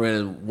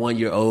girlfriend 1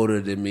 year older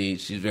than me,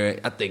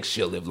 I think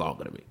she'll live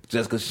longer than me.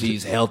 Just because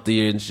she's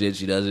healthier and shit.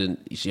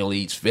 She only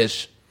eats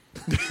fish.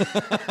 From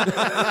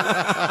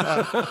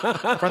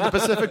the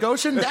Pacific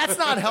Ocean? That's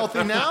not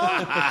healthy now.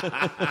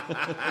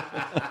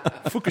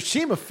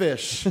 Fukushima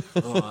fish.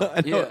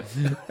 Yeah.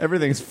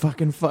 Everything's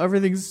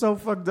everything's so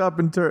fucked up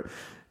and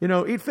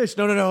eat fish.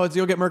 No,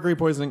 you'll get mercury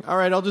poisoning. All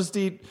right, I'll just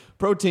eat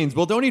proteins.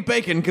 Well, don't eat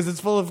bacon because it's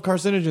full of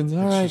carcinogens.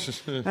 All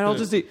right, and I'll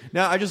just eat.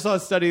 Now, I just saw a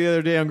study the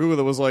other day on Google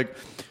that was like,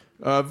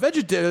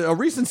 a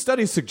recent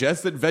study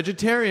suggests that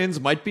vegetarians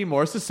might be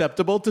more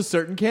susceptible to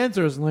certain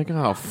cancers. I'm like,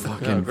 oh,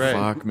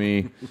 fuck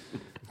me.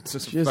 It's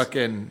just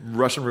fucking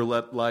Russian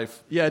roulette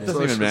life. Yeah, it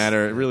doesn't even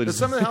matter. It really doesn't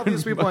some of the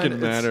healthiest people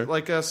matter.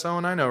 Like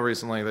someone I know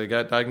recently, they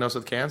got diagnosed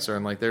with cancer,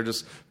 and like they're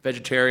just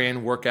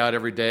vegetarian, work out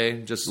every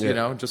day, just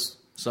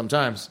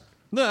sometimes.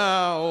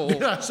 No.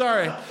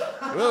 Sorry.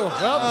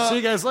 Well, see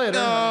you guys later.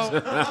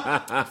 No.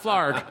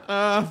 Flarg.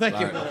 Thank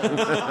you.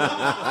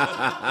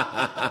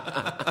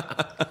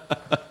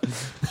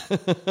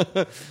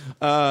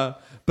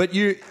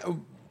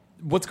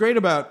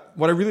 But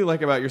what I really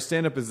like about your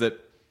stand-up is that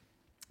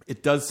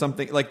it does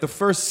something like the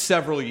first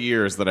several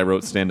years that I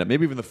wrote stand-up,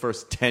 maybe even the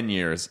first 10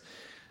 years,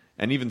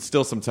 and even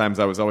still sometimes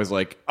I was always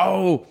like,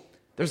 oh,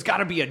 there's got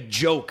to be a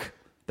joke.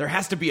 There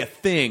has to be a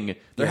thing.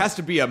 There has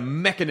to be a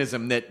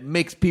mechanism that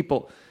makes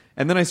people...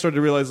 And then I started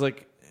to realize,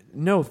 like,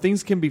 no,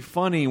 things can be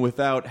funny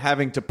without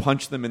having to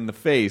punch them in the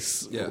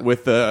face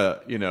with,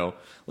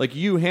 like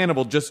you,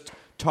 Hannibal, just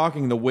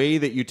talking the way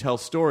that you tell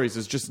stories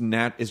is just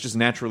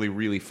naturally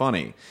really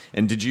funny.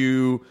 And did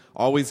you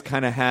always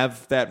kind of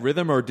have that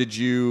rhythm, or did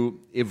you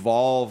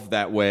evolve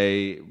that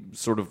way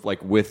sort of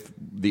like with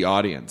the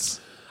audience?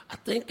 I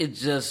think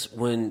it's just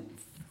when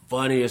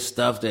funnier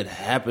stuff that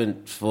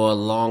happened for a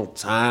long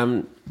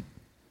time.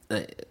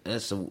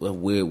 That's a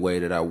weird way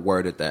that I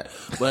worded that.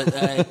 But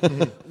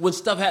when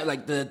stuff happened,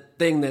 like the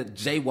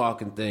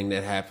jaywalking thing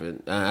that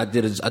happened, I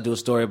do a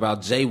story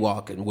about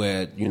jaywalking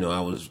where,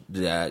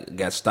 I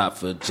got stopped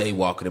for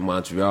jaywalking in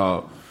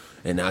Montreal,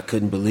 and I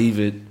couldn't believe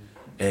it,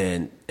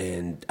 and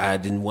I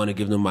didn't want to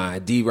give them my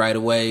ID right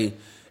away,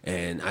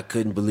 and I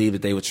couldn't believe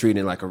that they were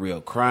treating it like a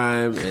real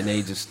crime, and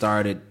they just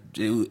started,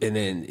 and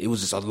then it was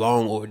just a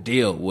long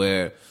ordeal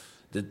where...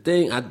 The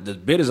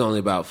bit is only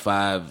about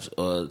 5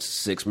 or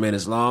 6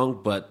 minutes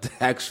long, but the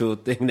actual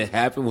thing that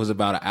happened was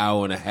about an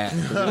hour and a half.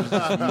 It was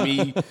just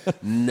me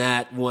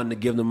not wanting to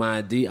give them my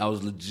ID. I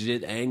was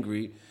legit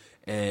angry,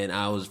 and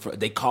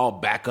they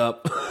called back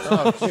up.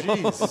 Oh,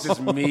 jeez. It's just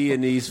me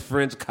and these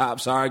French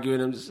cops arguing.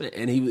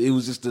 It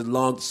was just a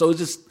long. So it's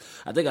just,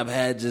 I think I've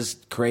had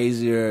just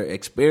crazier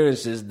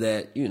experiences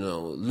that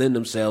lend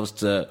themselves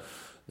to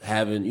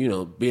having,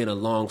 being a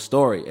long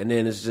story. And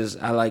then it's just,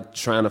 I like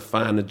trying to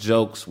find the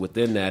jokes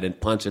within that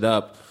and punch it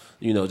up,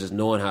 just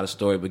knowing how the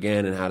story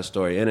began and how the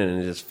story ended,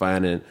 and just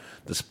finding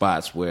the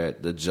spots where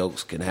the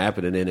jokes can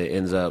happen. And then it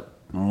ends up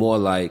more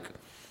like,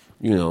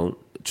 not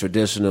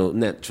traditional,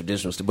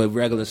 but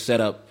regular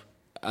setup.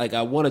 Like,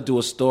 I want to do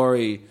a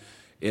story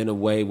in a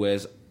way where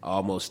it's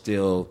almost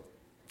still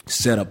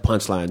set up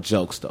punchline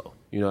jokes, though.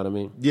 You know what I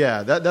mean?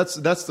 Yeah, that's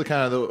the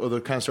kind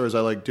of stories I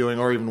like doing,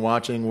 or even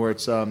watching, where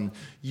it's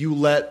you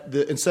let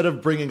instead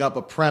of bringing up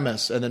a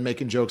premise and then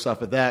making jokes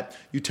off of that,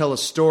 you tell a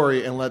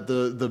story and let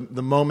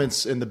the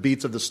moments and the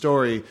beats of the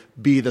story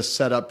be the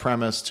setup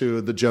premise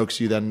to the jokes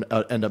you then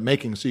end up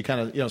making. So you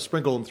kind of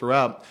sprinkle them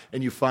throughout,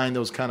 and you find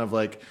those kind of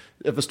like,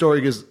 if a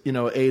story goes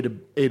A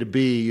to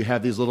B, you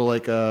have these little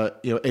like A1,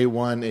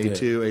 A2,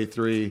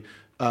 A3.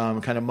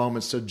 Kind of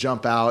moments to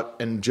jump out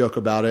and joke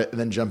about it, and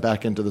then jump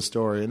back into the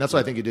story. And that's what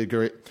I think you did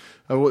great.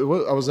 I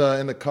was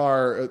in the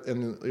car,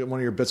 and one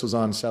of your bits was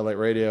on satellite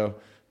radio,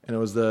 and it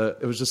was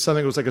just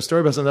something. It was like a story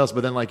about something else,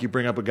 but then like you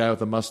bring up a guy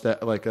with a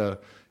mustache, like a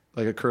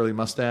curly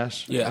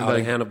mustache. Yeah, and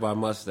like Hannibal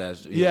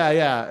mustache.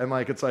 Yeah, and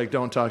like it's like,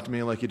 don't talk to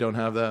me like you don't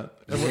have that.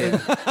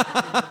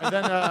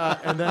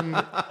 And then,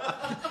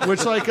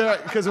 which like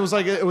because it was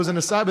an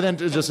aside, but then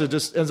it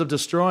just ends up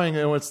destroying.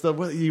 And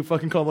what you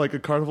fucking call him, like a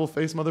carnival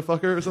face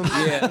motherfucker or something?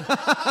 Yeah,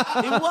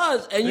 it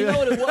was, and you know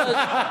what it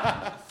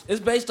was?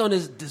 It's based on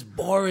this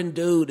boring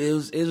dude. It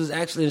was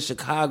actually in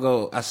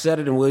Chicago. I said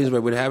it in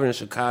Williamsburg. We're having it in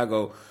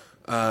Chicago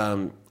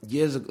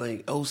years ago,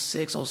 like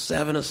 06,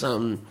 07 or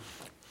something.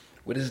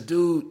 Where this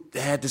dude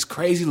had this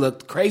crazy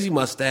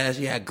mustache.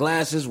 He had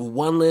glasses.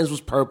 One lens was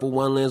purple,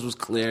 one lens was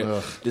clear.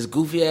 Ugh. This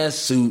goofy ass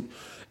suit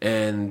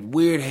and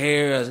weird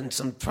hair and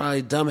some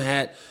probably dumb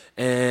hat.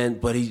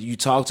 But you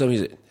talk to him,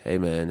 he's like, hey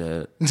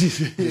man,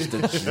 he's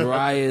the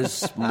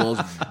driest,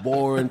 most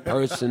boring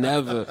person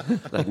ever.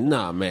 Like,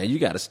 nah, man, you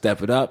got to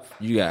step it up.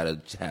 You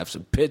got to have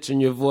some pitch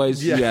in your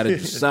voice. You got to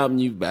do something.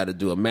 You got to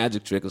do a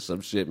magic trick or some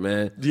shit,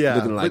 man. Yeah,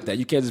 looking like that.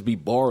 You can't just be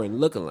boring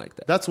looking like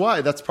that. That's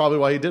probably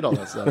why he did all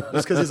that stuff.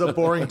 Just because he's a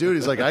boring dude.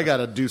 He's like, I got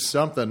to do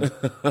something.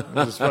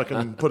 I just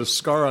fucking put a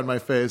scar on my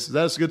face. Is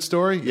that a good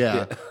story?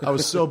 Yeah. I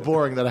was so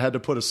boring that I had to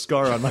put a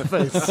scar on my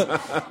face.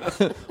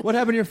 What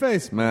happened to your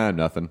face? Man,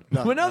 nothing.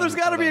 Well, no, there's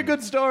got to be a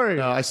good story.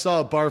 No, I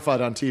saw a bar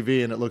fight on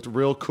TV and it looked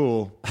real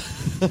cool.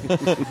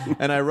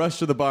 And I rushed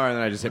to the bar and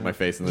then I just hit my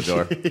face in the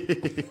door.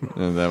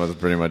 And that was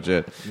pretty much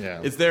it.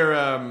 Yeah. Is there,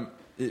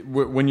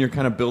 when you're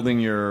kind of building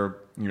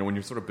when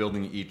you're sort of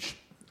building each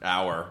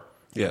hour,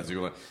 yeah.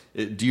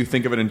 Do you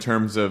think of it in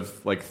terms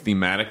of like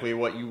thematically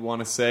what you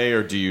want to say,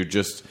 or do you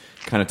just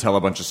kind of tell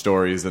a bunch of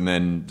stories and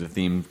then the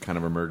theme kind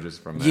of emerges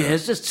from there? Yeah,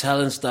 it's just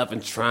telling stuff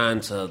and trying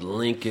to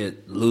link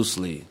it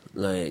loosely.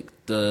 Like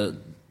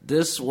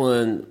this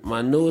one,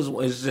 my newest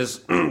one is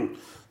just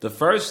the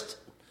first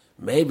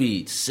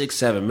maybe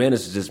 6-7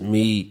 minutes is just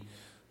me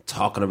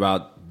talking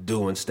about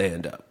doing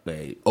stand-up,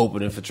 like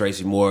opening for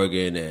Tracy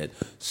Morgan and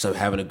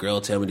having a girl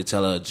tell me to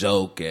tell her a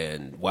joke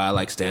and why I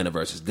like stand-up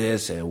versus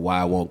this and why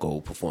I won't go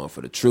perform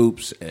for the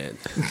troops. And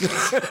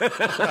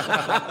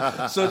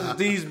so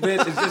these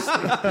bits,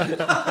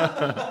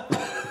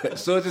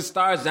 so it just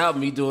starts out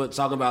me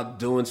talking about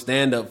doing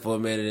stand-up for a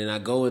minute, and I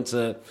go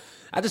into,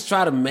 I just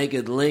try to make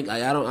it link.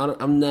 Like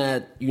I'm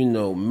not,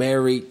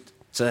 married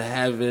to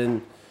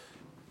having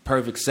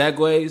perfect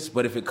segues,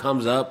 but if it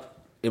comes up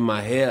in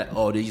my head,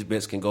 these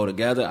bits can go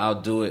together,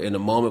 I'll do it in a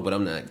moment, but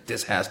I'm not like,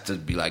 this has to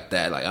be like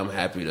that. Like, I'm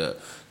happy to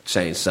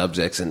change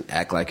subjects and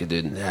act like it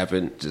didn't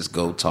happen, just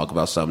go talk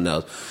about something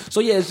else.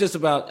 So yeah, it's just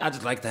about, I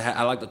just like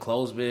I like to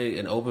close big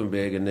and open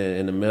big, and then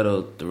in the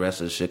middle, the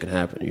rest of the shit can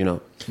happen,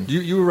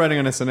 You were writing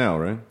on SNL,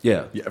 right?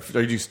 Yeah.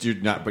 Are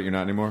you're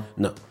not anymore?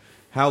 No.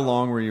 How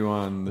long were you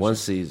on? One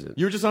season.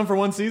 You were just on for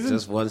one season?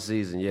 Just one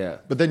season, yeah.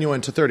 But then you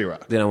went to 30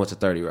 Rock. Then I went to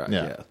 30 Rock,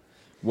 yeah.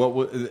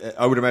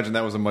 I would imagine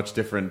that was a much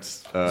different...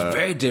 It's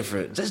very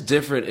different. Just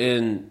different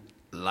in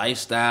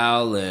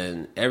lifestyle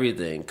and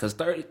everything. Because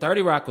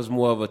 30 Rock was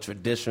more of a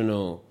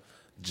traditional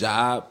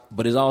job,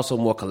 but it's also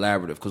more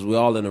collaborative because we're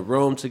all in a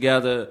room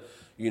together.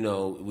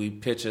 We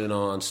pitching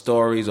on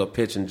stories or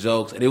pitching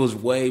jokes. And it was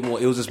way more...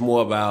 It was just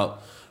more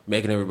about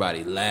making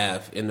everybody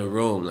laugh in the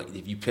room. Like,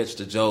 if you pitched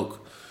a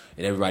joke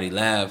and everybody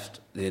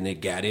laughed, then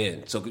it got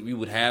in. So we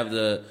would have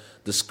the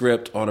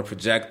script on a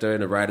projector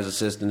and the writer's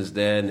assistant is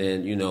there, and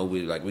then,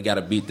 we got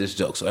to beat this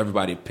joke. So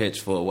everybody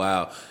pitched for a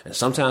while. And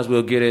sometimes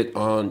we'll get it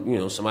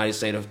on, somebody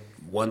say the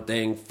one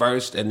thing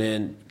first, and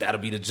then that'll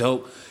be the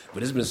joke.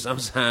 But it's been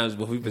sometimes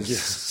where we've been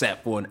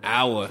sat for an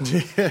hour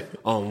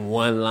on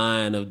one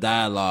line of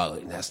dialogue.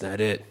 And that's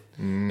not it.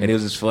 And it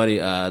was just funny.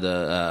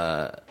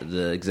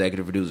 The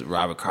executive producer,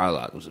 Robert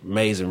Carlock, was an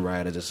amazing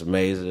writer, just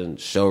amazing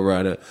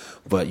showrunner.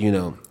 But,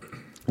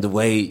 the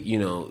way,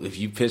 if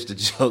you pitched a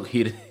joke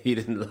he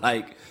didn't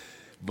like,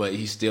 but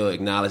he still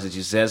acknowledged that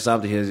you said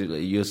something,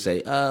 you'll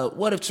say,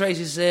 what if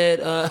Tracy said,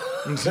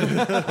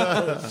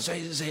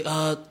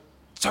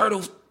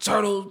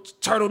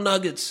 turtle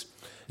nuggets?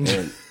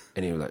 And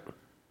he was like,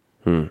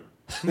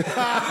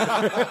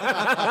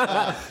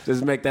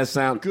 just make that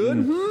sound good.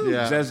 Mm-hmm.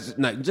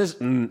 Yeah.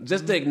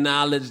 Just to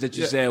acknowledge that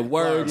you said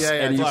words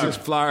and you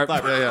just flarp.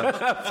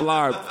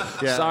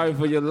 Flarp. Yeah. Sorry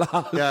for your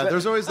loss. Yeah,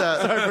 there's always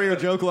that. Sorry for your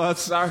joke loss.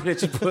 Sorry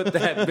that you put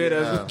that bit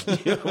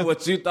of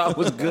what you thought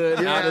was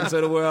good out into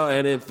the world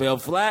and it fell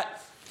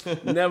flat.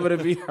 Never to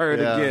be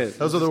heard again.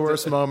 Those are the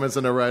worst moments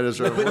in a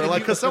writer's room.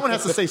 Because someone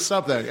has to say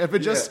something.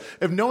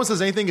 If no one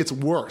says anything, it's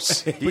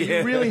worse. But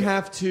you really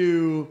have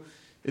to.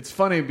 It's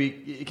funny.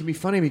 It can be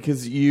funny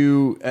because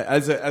you,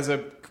 as a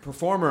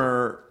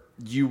performer,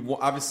 you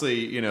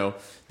obviously,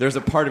 there's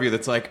a part of you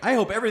that's like, I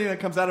hope everything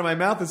that comes out of my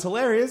mouth is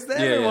hilarious to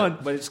everyone.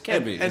 But it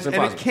can't be. And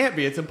it can't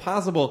be. It's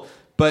impossible.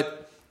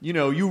 But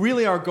you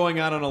really are going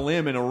out on a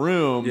limb in a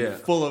room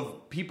full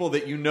of people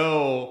that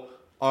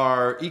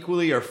are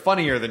equally or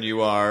funnier than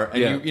you are,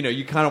 and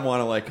you kind of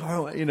want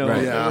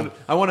to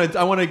I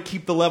want to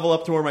keep the level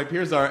up to where my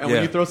peers are, and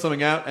when you throw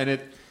something out and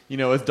it.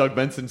 As Doug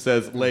Benson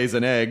says, lays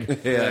an egg,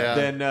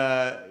 then,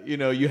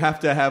 you have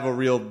to have a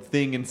real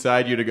thing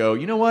inside you to go,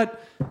 you know what?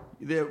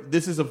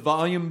 This is a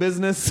volume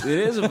business. It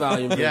is a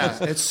volume business.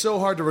 Yeah, it's so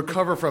hard to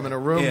recover from in a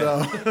room,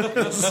 though.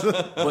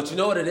 But you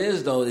know what it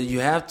is, though?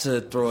 You have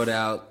to throw it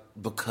out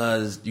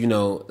because,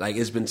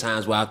 it's been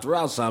times where I threw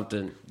out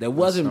something that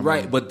wasn't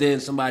right, but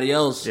then somebody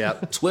else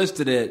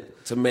twisted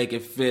it to make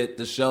it fit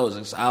the shows.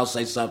 And so I'll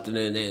say something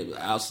and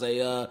I'll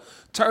say,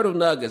 turtle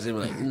nuggets. And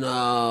we're like,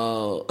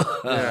 no.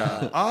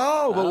 Yeah.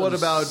 Oh, but what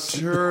about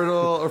turtle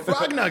or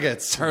frog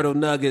nuggets? Turtle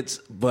nuggets,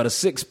 but a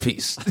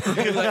 6-piece. And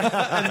then,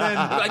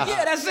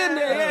 yeah, that's in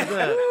there.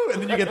 Yeah.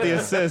 And then you get the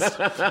assist.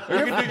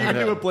 Or you can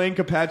do what Blaine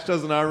Capatch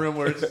does in our room,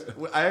 where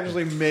I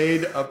actually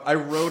I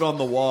wrote on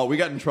the wall. We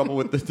got in trouble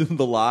with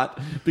the lot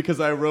because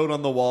I wrote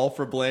on the wall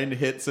for Blaine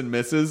hits and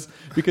misses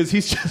because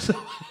he's just a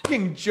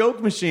fucking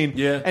joke machine.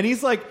 Yeah. And he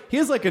has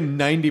like a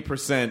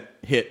 90%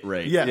 hit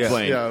rate.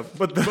 Blaine. Yeah.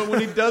 But when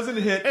he doesn't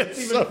hit,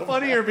 it's even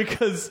funnier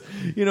because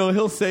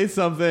he'll say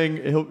something.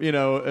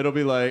 It'll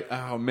be like,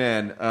 oh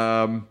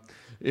man.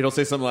 It'll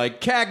say something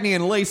like Cagney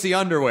and Lacey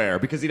underwear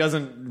because he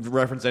doesn't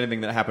reference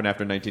anything that happened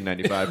after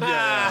 1995.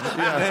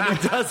 Yeah. And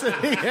he doesn't.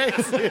 He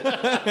hates it.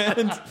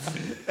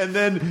 and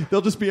then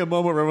there'll just be a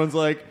moment where everyone's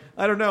like,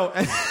 I don't know.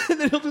 And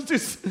then he'll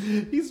just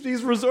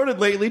he's resorted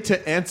lately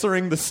to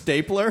answering the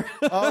stapler.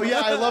 Oh,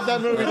 yeah. I love that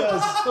movie.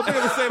 Does. He'll pick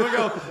up the stapler and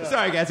go,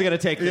 sorry, guys, I got to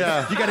take this.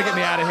 Yeah. You got to get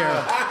me out of here.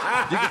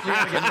 You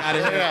got to get me out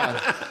of here.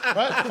 Yeah.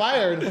 What?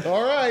 Fired.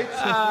 All right.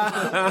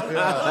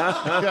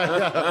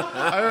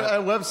 Yeah.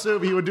 At Web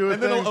Soup, he would do it.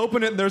 And then he'll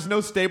open it and there's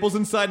no staples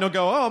inside and he'll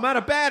go, oh, I'm out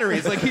of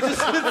batteries. Like, he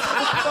just it's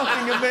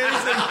fucking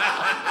amazing.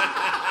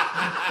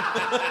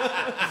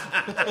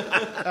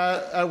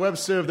 At Web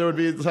Soup, there would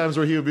be times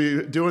where he would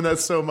be doing that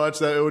so much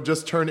that it would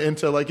just turn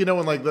into like,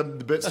 when like the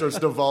bit starts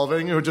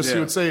devolving, he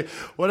would say,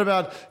 what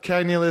about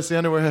Cagney and Lacey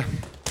underwear?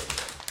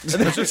 And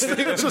then just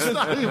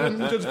not even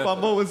just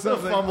fumble with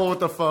something. Fumble with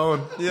the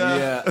phone.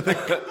 Yeah.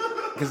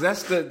 Because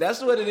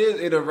that's what it is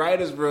in a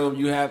writer's room.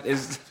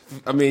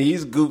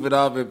 He's goofing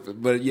off,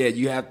 but yeah,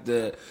 you have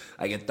to,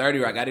 like at 30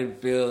 Rock, I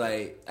didn't feel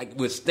like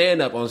with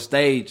stand up on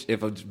stage,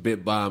 if a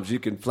bit bombs, you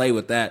can play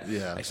with that.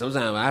 Yeah. Like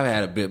sometimes I've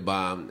had a bit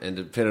bomb, and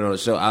depending on the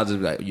show, I'll just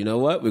be like, you know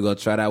what, we're gonna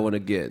try that one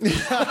again. You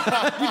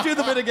do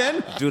the bit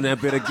again? Doing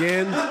that bit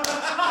again.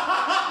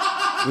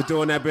 We're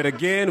doing that bit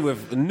again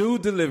with new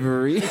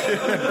delivery.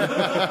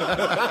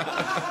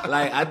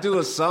 Like, I do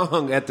a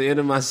song at the end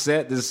of my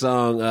set. This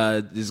song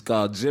is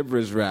called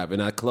Gibberish Rap,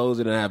 and I close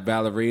it and I have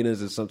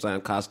ballerinas and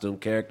sometimes costume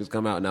characters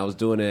come out, and I was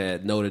doing it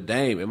at Notre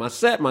Dame. And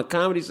my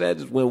comedy set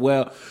just went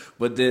well,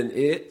 but then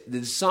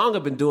the song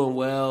had been doing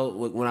well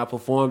when I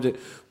performed it,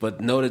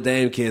 but Notre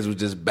Dame kids were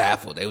just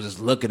baffled. They were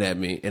just looking at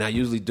me, and I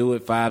usually do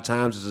it 5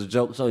 times as a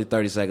joke. It's only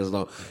 30 seconds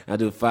long. I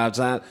do it 5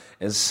 times,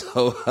 and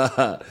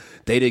so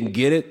they didn't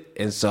get it.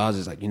 And so I was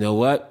just like, you know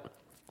what?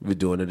 We're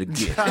doing it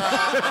again.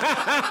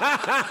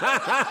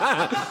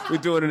 We're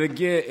doing it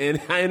again.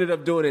 And I ended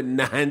up doing it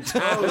 9 times.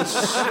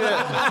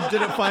 Oh, shit.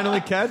 Did it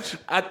finally catch?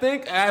 I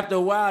think after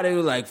a while, they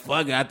were like,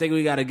 fuck it. I think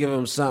we got to give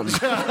them something.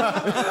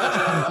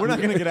 We're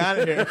not going to get out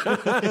of here.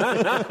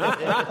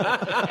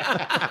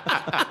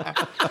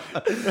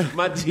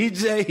 My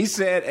DJ, he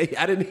said,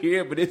 I didn't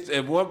hear it, but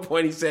at one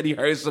point he said he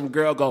heard some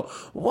girl go,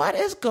 what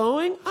is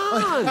going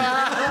on?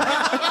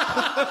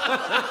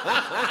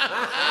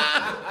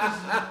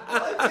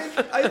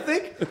 I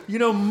think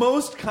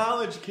most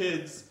college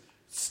kids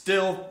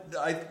still,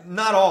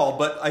 not all,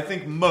 but I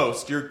think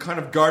most, your kind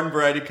of garden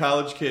variety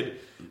college kid,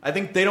 I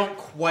think they don't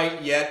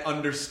quite yet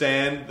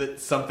understand that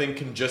something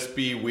can just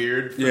be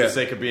weird for the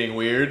sake of being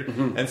weird.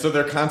 Mm-hmm. And so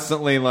they're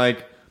constantly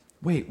like,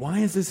 wait, why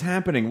is this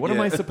happening? What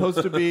am I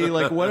supposed to be?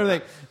 Like, what are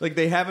they? Like,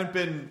 they haven't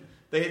been...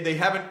 They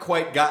haven't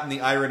quite gotten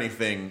the irony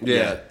thing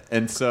yet.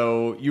 And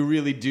so you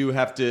really do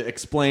have to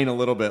explain a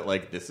little bit,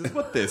 like, this is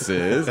what this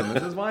is, and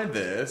this is why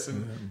this,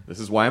 and this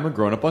is why I'm a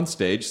grown-up on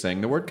stage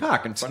saying the word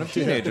cock in front of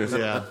teenagers.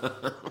 Yeah.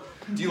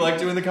 Do you like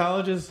doing the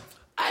colleges?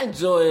 I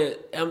enjoy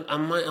it.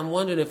 I'm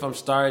wondering if I'm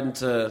starting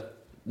to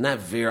not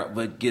veer up,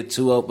 but get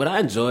too old. But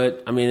I enjoy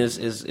it. I mean,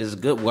 it's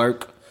good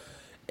work.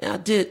 And I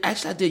did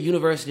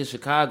University of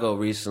Chicago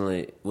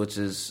recently, which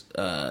is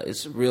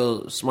it's a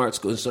real smart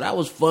school. And so that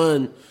was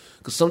fun.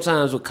 Because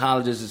sometimes with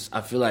colleges,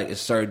 I feel like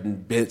it's certain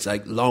bits,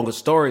 like longer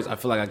stories, I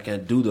feel like I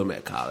can't do them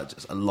at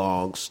colleges. A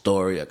long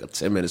story, like a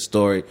 10-minute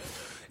story.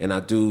 And I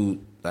do,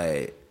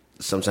 like,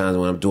 sometimes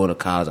when I'm doing a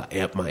college, I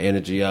amp my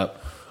energy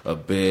up a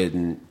bit.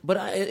 But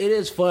it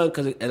is fun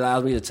because it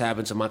allows me to tap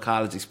into my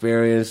college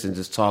experience and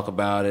just talk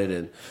about it.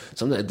 And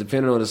sometimes,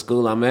 depending on the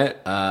school I'm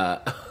at,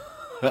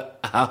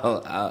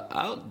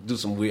 I'll do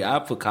some weird,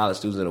 I'll put college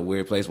students in a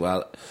weird place.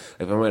 If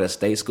I'm at a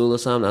state school or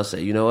something, I'll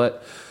say, you know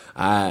what,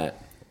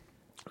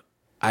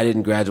 I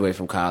didn't graduate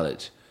from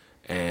college,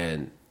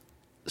 and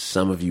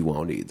some of you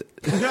won't either.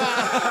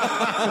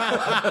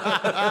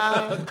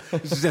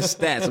 It's just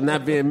stats. I'm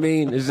not being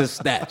mean. It's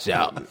just stats,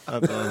 y'all.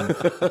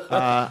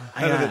 I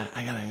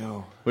gotta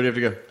go. Where do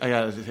you have to go? I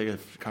gotta take a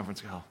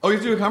conference call. Oh, you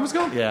have to do a conference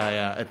call?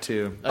 Yeah, at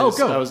 2. Go.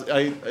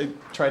 I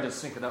tried to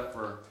sync it up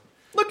for...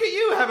 Look at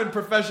you having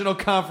professional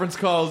conference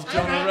calls,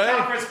 Jonah Ray. I've had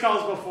conference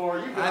calls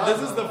before.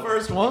 This is the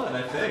first one,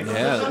 I think.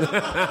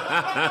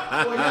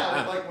 Yeah. Well,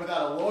 yeah, like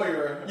without a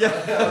lawyer.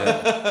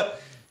 Yeah.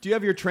 Do you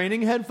have your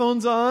training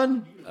headphones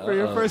on for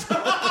your first?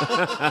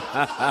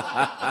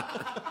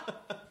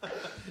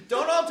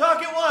 Don't all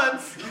talk at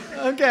once.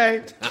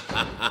 Okay.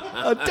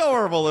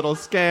 Adorable little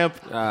scamp.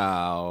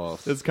 Oh.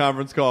 This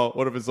conference call.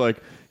 What if it's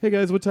like, hey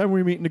guys, what time are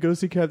we meeting to go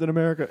see Captain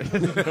America?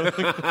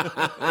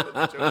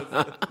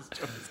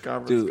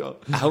 Dude,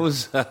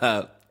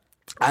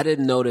 I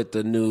didn't know that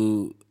the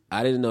new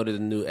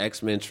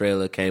X-Men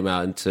trailer came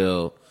out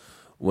until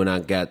when I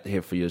got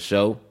here for your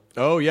show.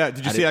 Oh yeah,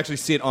 did you actually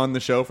see it on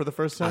the show for the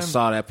first time? I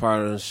saw that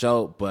part of the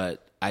show,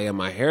 but I got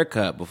my hair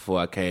cut before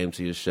I came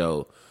to your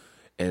show,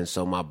 and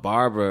so my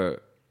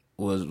barber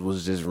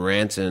was just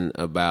ranting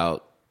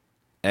about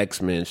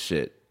X-Men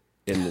shit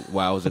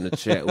while I was in the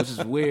chair, which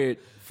is weird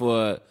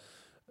for.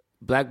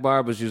 Black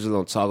barbers usually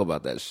don't talk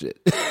about that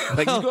shit.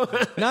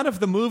 Not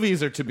if the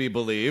movies are to be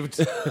believed.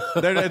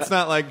 It's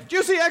not like, do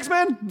you see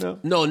X-Men?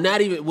 No,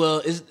 not even.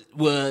 Well,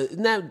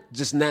 not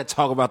just not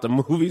talk about the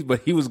movies,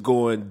 but he was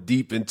going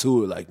deep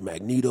into it, like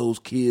Magneto's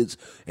kids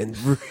and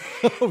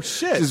oh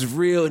shit, this is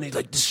real, and he's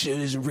like, this shit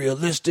isn't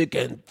realistic,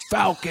 and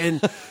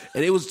Falcon,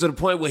 and it was to the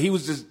point where he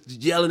was just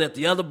yelling at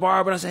the other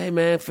barber. And I said, hey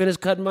man, finish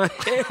cutting my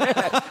hair.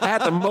 I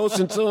had to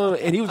motion to him,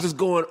 and he was just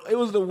going. It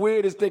was the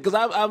weirdest thing because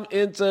I'm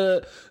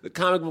into the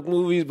comic book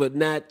movies, but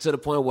not to the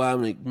point where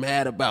I'm like,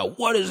 mad about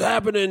what is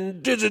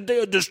happening.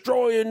 They're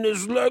destroying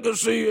this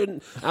legacy,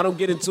 and I don't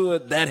get into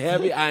it that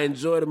heavy. I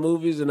enjoy the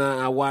movies, and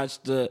I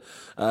watched the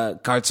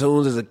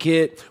cartoons as a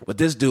kid, but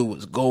this dude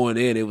was going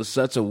in. It was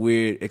such a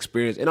weird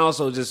experience, and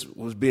also just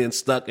was being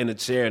stuck in a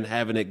chair and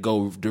having it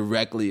go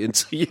directly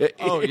into your ear.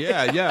 Oh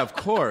yeah, of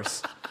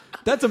course.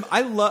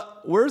 I love.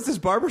 Where's this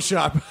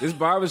barbershop? This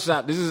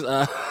is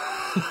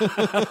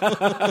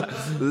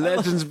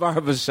Legends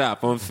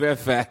Barbershop on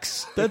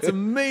Fairfax. That's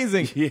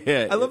amazing.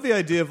 Yeah, I love the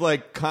idea of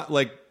like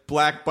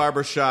black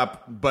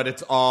barbershop, but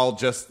it's all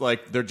just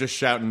like they're just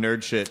shouting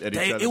nerd shit at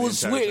each other. It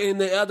was weird,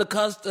 and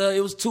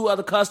it was two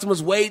other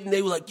customers waiting.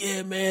 They were like,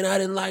 "Yeah, man, I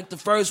didn't like the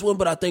first one,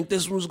 but I think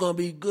this one's gonna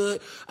be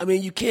good. I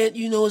mean, you can't,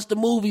 it's the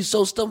movie,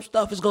 so some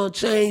stuff is gonna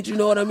change. You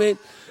know what I mean?"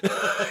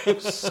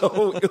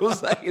 It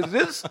was like,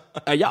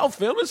 are y'all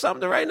filming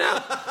something right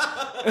now?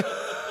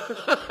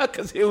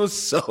 Because it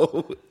was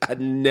I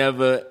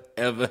never,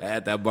 ever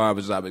had that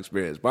barbershop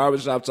experience.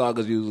 Barbershop talk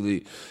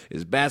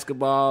is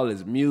basketball,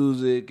 is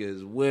music,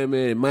 is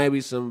women. It might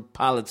be some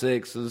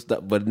politics and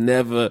stuff, but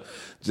never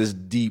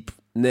just deep.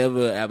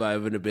 Never have I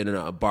ever been in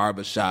a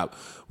barbershop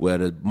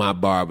where my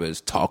barber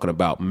is talking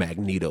about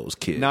Magneto's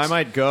kids. Now I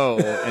might go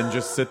and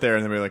just sit there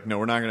and then be like, no,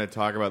 we're not going to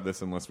talk about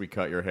this unless we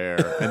cut your hair.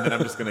 And then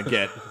I'm just going to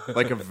get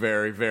like a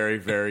very, very,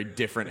 very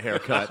different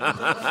haircut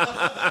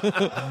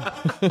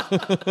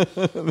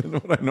than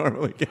what I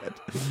normally get.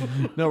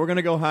 No, we're going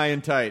to go high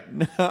and tight.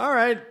 All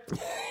right.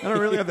 I don't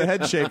really have the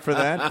head shape for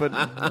that, but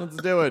let's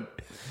do it.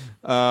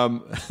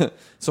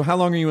 So how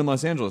long are you in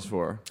Los Angeles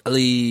for? I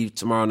leave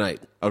tomorrow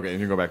night. Okay,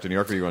 and you go back to New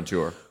York, or you on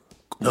tour?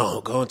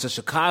 No, going to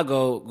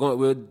Chicago.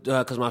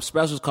 Because my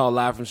special's called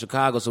Live from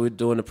Chicago, so we're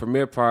doing the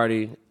premiere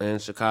party in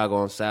Chicago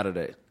on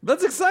Saturday.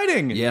 That's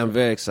exciting. Yeah, I'm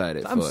very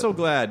excited. I'm so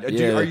glad.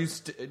 Yeah. Are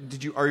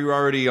you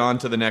already on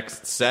to the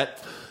next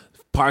set?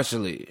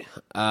 Partially.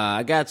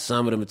 I got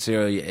some of the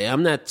material. Yeah,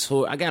 I'm not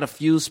tour. I got a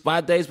few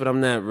spot dates, but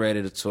I'm not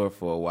ready to tour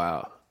for a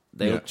while.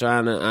 They were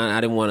trying to. I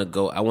didn't want to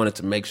go. I wanted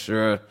to make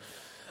sure.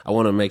 I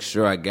want to make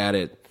sure I got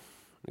it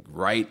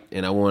right,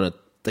 and I want to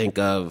think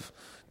of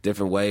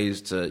different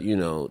ways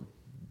to,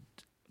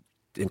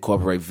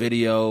 incorporate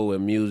video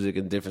and music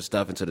and different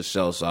stuff into the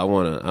show. So I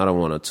don't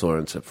want to tour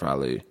into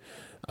probably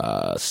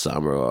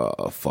summer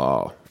or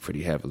fall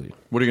pretty heavily.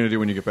 What are you going to do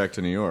when you get back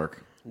to New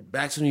York?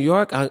 Back to New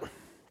York? I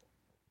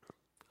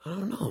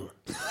don't know.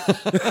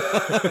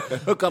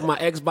 Hook up my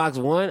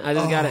Xbox One. I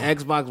just got an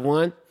Xbox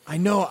One. I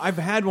know. I've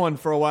had one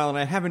for a while, and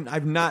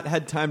I've not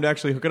had time to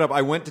actually hook it up.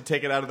 I went to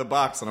take it out of the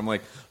box, and I'm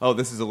like, oh,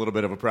 this is a little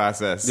bit of a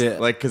process. Yeah.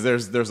 Like,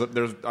 because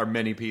there are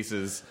many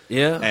pieces.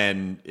 Yeah.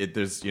 And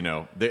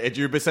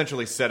you're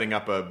essentially setting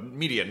up a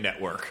media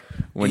network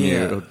when you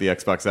hook the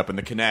Xbox up and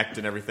the Kinect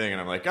and everything.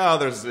 And I'm like, oh,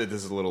 this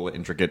is a little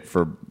intricate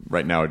for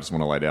right now. I just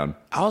want to lie down.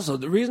 Also,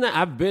 the reason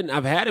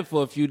I've had it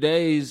for a few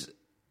days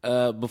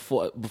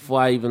before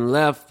I even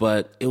left,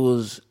 but it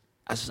was.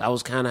 I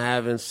was kind of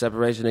having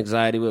separation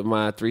anxiety with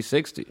my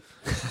 360,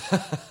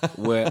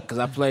 because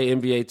I play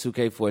NBA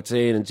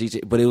 2K14 and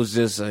GTA, but it was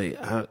just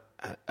I've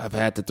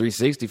had the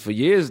 360 for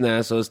years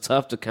now, so it's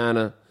tough to kind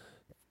of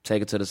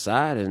take it to the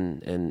side,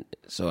 and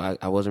so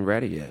I wasn't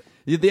ready yet.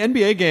 The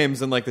NBA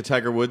games and like the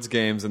Tiger Woods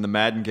games and the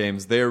Madden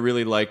games, they're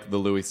really like the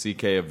Louis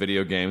C.K. of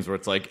video games, where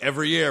it's like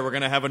every year we're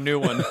gonna have a new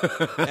one.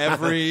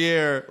 Every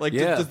year, like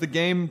does the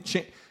game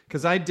change?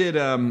 Because I did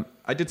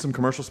some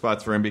commercial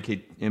spots for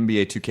NBA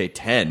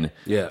 2K10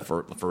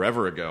 for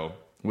forever ago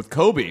with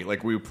Kobe.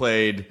 Like we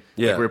played,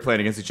 like we were playing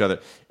against each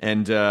other,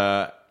 and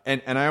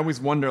I always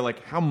wonder,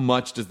 like, how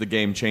much does the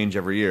game change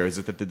every year? Is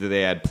it that do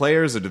they add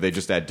players, or do they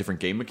just add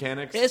different game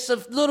mechanics? It's a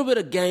little bit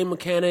of game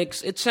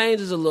mechanics. It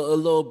changes a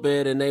little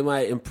bit, and they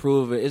might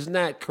improve it. It's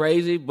not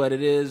crazy, but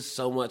it is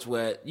so much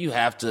where you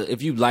have to.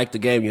 If you like the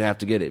game, you have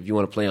to get it. If you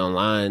want to play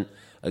online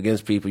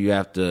against people, you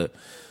have to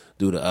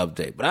do the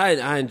update. But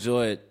I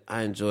enjoy it.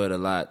 I enjoy it a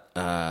lot.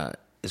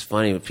 It's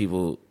funny when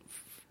people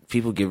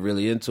people get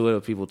really into it,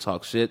 or people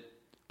talk shit.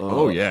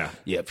 Yeah,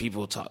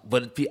 people talk,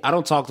 but I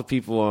don't talk to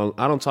people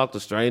I don't talk to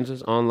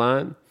strangers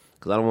online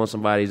because I don't want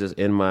somebody just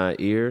in my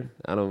ear.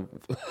 I don't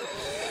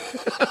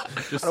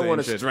want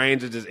a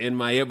stranger just in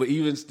my ear. But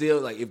even still,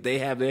 like if they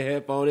have their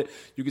headphone on it,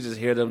 you can just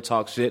hear them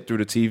talk shit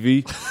through the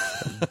TV,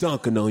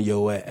 dunking on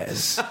your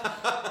ass.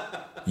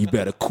 You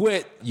better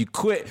quit. You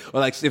quit. Or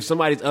like if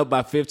somebody's up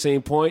by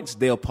 15 points,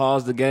 they'll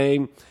pause the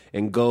game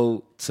and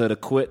go to the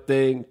quit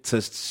thing to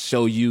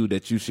show you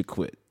that you should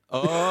quit.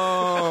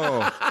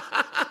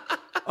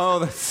 Oh,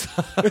 that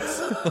sucks.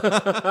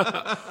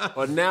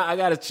 Well, now I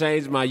got to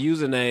change my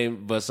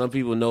username, but some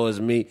people know it's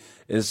me,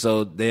 and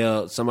so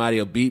somebody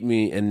will beat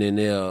me, and then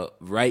they'll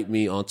write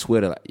me on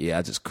Twitter like, "Yeah,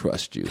 I just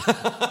crushed you."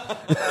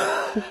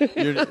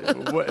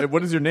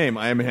 What is your name?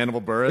 I am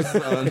Hannibal Buress.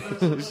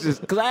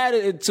 Because I had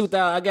it in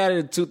 2000. I got it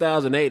in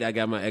 2008. I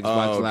got my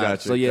Xbox Live.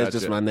 Gotcha, so it's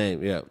just my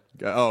name. Yeah.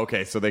 Oh,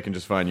 okay. So they can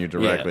just find you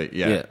directly.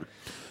 Yeah.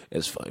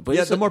 It's funny,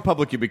 but the more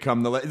public you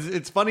become,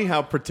 it's funny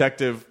how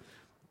protective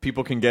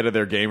people can get of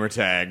their gamer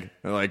tag.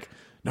 They're like,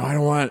 no, I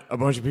don't want a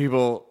bunch of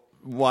people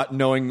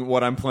knowing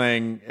what I'm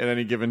playing at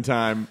any given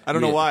time. I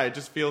don't know why. It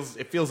feels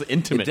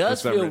intimate. It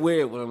does feel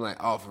weird when I'm like,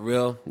 oh, for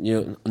real?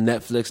 You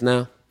Netflix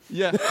now?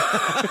 Yeah.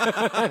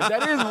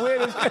 That is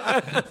weird.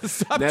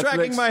 Stop Netflix.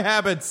 Tracking my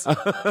habits.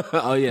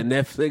 Oh, yeah,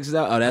 Netflix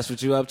now? Oh, that's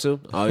what you up to?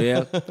 Oh,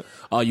 yeah?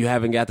 Oh, you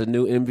haven't got the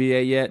new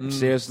NBA yet?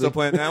 Seriously? Still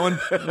playing that one?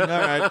 All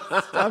right.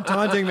 Stop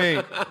taunting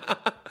me.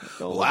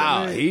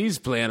 Wow, he's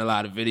playing a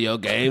lot of video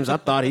games. I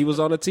thought he was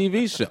on a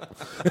TV show.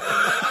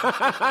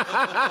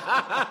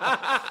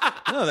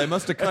 No, they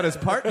must have cut his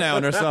part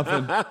down or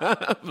something.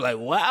 Like,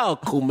 wow,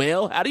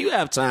 Kumail, how do you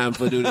have time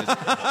to do this? Jonah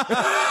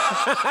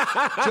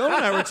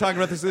and I were talking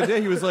about this the other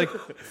day. He was like,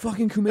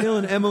 fucking Kumail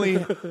and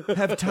Emily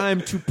have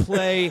time to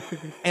play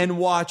and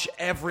watch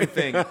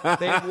everything.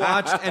 They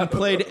watched and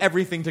played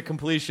everything to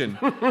completion.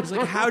 He's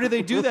like, how do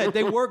they do that?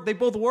 They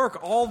both work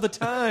all the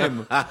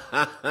time.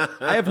 I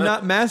have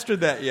not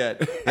mastered that yet.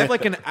 I have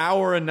like an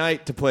hour a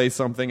night to play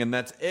something, and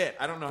that's it.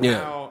 I don't know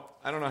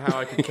how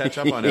I can catch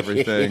up on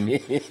everything.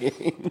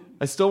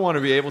 I still want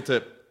to be able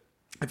to.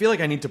 I feel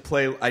like I need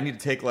to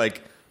take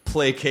like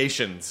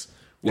playcations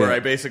where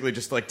I basically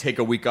just like take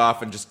a week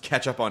off and just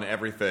catch up on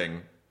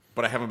everything.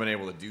 But I haven't been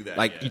able to do that.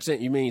 Like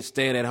yet. You mean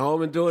staying at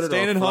home and doing it?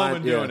 Staying at home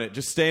and doing it.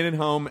 Just staying at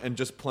home and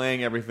just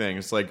playing everything.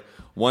 It's like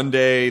one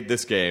day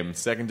this game,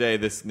 second day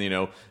this,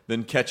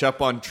 then catch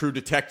up on True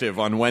Detective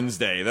on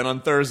Wednesday, then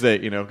on Thursday,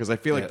 because I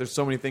feel like there's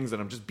so many things that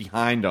I'm just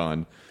behind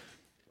on.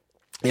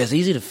 Yeah, it's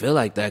easy to feel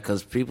like that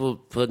because people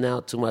putting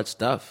out too much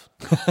stuff.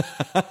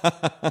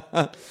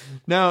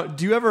 Now,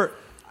 do you ever?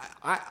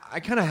 I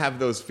kind of have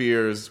those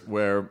fears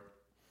where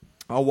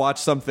I'll watch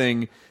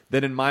something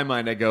that in my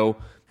mind I go,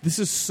 this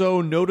is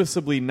so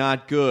noticeably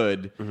not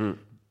good. Mm-hmm.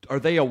 Are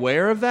they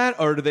aware of that,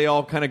 or do they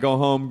all kind of go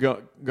home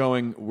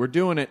going, we're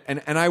doing it?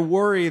 And I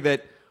worry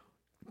that,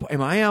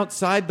 am I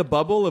outside the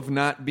bubble of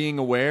not being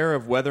aware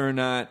of whether or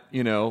not,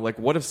 like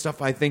what if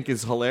stuff I think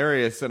is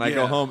hilarious and I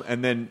go home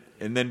and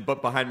then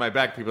but behind my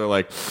back people are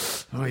like,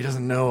 oh, he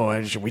doesn't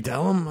know. Should we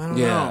tell him? I don't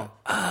know.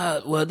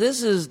 Well,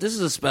 this is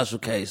a special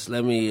case.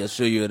 Let me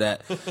assure you of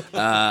that.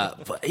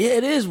 But yeah,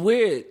 it is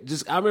weird.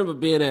 I remember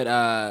being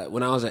at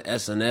when I was at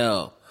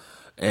SNL.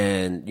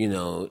 And,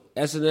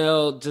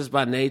 SNL, just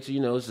by nature,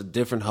 it's a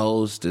different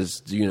host.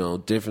 There's,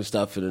 different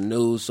stuff in the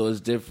news. So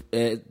it's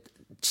different.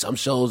 Some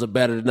shows are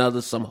better than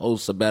others. Some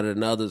hosts are better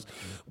than others.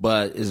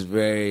 But it's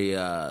very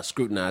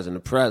scrutinized in the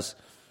press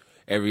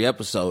every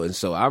episode. And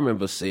so I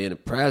remember seeing the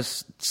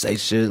press say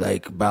shit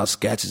like about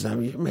sketches. I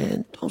mean,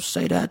 man, don't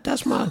say that.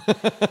 That's my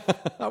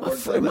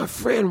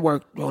friend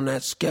worked on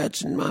that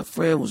sketch and my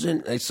friend was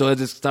in. So it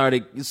just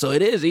started. So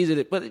it is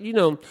easy but,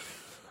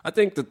 I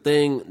think the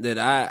thing that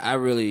I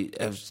really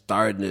have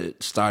started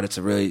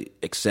to really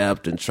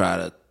accept and try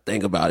to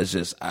think about is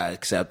just I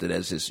accept it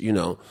as just,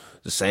 the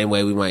same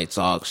way we might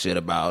talk shit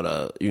about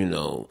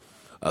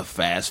a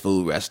fast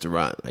food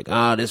restaurant. Like,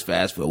 this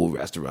fast food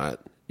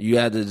restaurant. You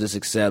have to just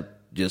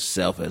accept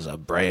yourself as a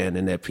brand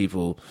and that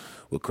people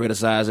will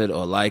criticize it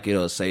or like it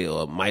or say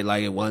or might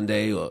like it one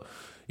day or,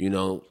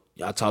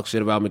 y'all talk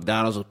shit about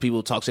McDonald's, or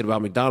people talk shit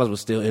about McDonald's, but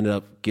still end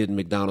up getting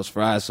McDonald's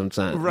fries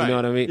sometimes. Right. You know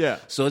what I mean? Yeah.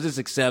 So it's just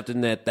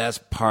accepting that that's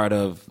part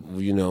of,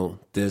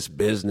 this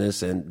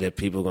business and that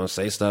people are going to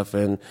say stuff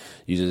and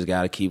you just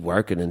got to keep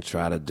working and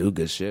try to do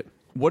good shit.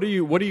 What do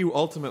you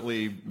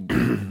ultimately,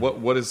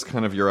 what is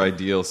kind of your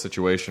ideal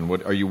situation?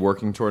 What are you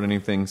working toward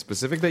anything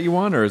specific that you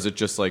want, or is it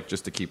just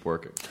to keep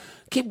working?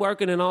 Keep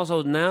working, and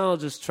also now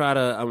just try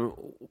to,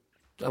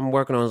 I'm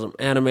working on some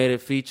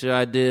animated feature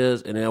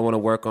ideas, and then I want to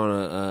work on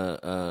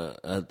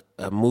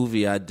a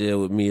movie idea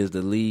with me as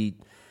the lead,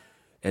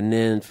 and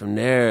then from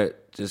there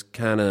just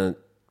kind of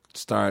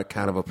start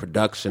kind of a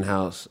production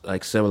house,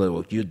 like similar to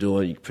what you're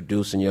doing, you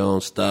producing your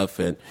own stuff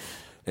and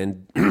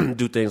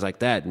do things like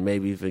that, and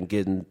maybe even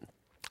getting.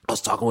 I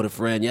was talking with a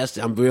friend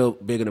yesterday. I'm real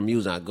big into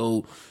music. I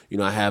go,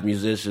 I have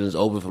musicians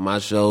open for my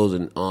shows,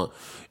 and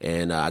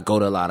I go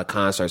to a lot of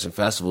concerts and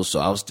festivals. So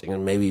I was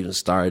thinking maybe even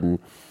starting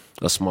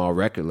a small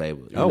record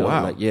label. You know?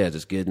 Wow. Like,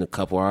 just getting a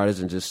couple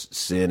artists and just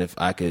seeing if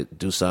I could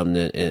do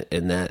something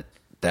in that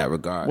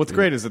regard. What's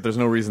great is that there's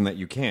no reason that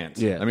you can't.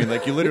 Yeah. I mean,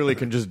 like, you literally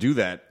can just do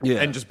that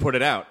and just put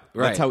it out.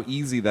 Right. That's how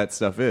easy that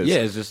stuff is. Yeah,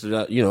 it's just,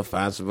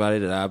 find somebody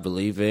that I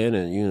believe in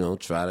and,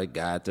 try to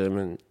guide them.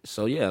 And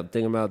so, I'm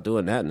thinking about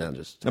doing that now.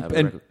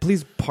 And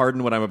please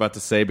pardon what I'm about to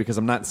say, because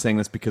I'm not saying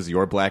this because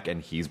you're black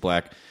and he's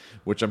black,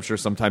 which I'm sure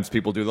sometimes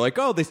people do. They're like,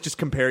 oh, they just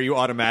compare you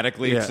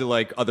automatically to,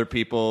 like, other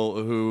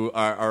people who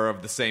are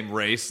of the same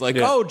race. Like,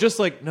 oh, just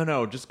like,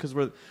 no, just because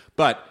we're...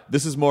 But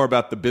this is more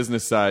about the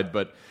business side,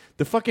 but...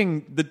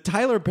 The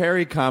Tyler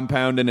Perry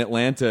compound in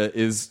Atlanta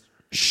is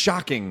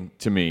shocking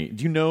to me.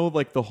 Do you know,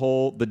 like,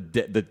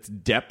 the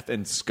depth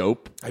and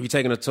scope? Have you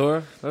taken a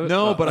tour?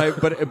 No,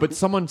 but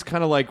someone's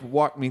kind of like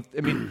walked me.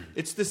 I mean,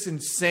 it's this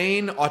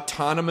insane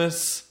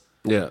autonomous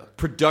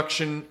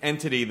production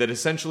entity that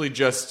essentially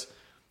just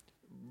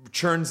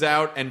churns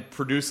out and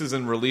produces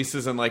and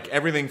releases and, like,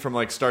 everything from,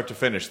 like, start to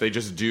finish. They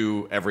just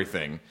do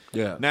everything.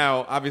 Yeah.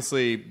 Now,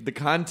 obviously, the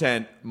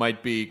content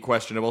might be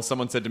questionable.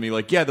 Someone said to me,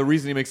 like, the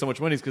reason you make so much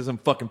money is because I'm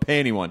fucking pay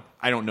anyone.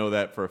 I don't know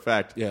that for a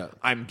fact. Yeah.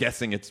 I'm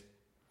guessing it's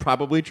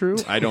probably true.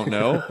 I don't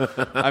know.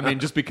 I mean,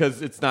 just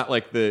because it's not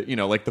like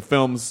like the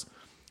films.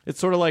 It's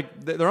sort of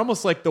like they're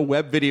almost like the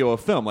web video of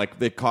film. Like,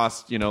 they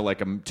cost, like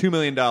 $2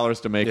 million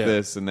to make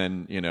this, and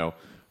then,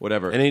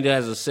 whatever. And he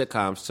has the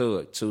sitcoms too,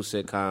 like 2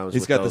 sitcoms.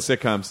 He's got the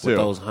sitcoms too. With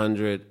those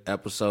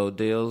 100-episode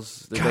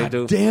deals that they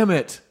do. God damn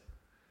it.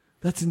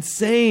 That's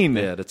insane.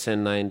 Yeah, the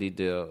 10-90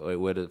 deal,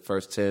 where the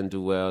first 10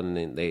 do well, and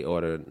then they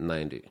order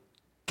 90.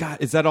 God,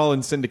 is that all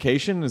in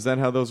syndication? Is that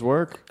how those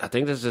work? I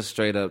think that's just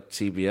straight up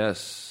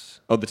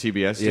TBS. Oh, the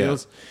TBS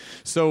deals?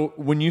 So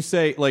when you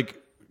say,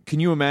 like, can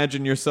you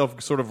imagine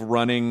yourself sort of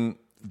running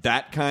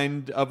that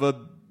kind of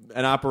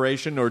an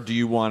operation, or do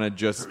you want to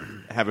just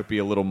have it be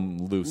a little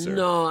looser?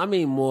 No, I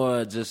mean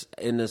more just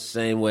in the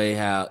same way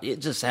how it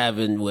just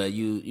having where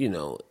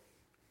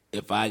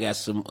if I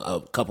got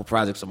a couple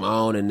projects of my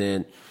own and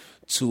then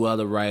 2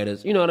 other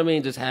writers, you know what I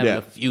mean? Just having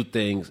a few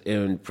things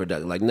in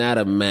production, like not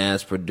a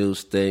mass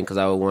produced thing, because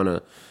I would want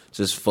to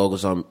just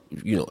focus on,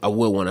 I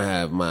would want to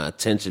have my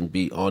attention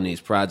be on these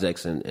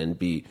projects and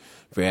be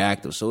very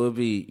active. So it would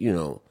be,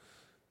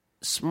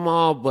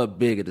 small but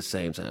big at the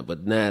same time,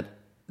 but not.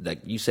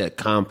 Like you said,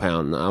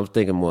 compound. I was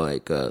thinking more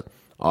like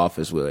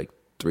office with like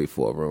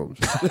 3-4 rooms.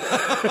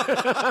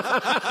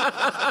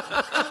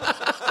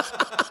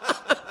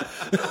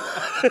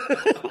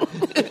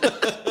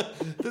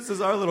 This is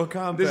our little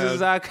compound. This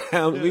is our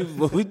compound.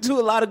 We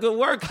do a lot of good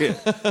work here.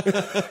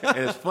 And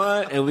it's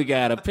fun, and we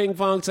got a ping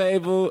pong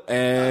table,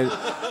 and we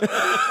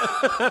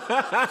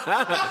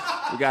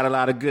got a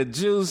lot of good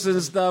juice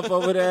and stuff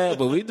over there.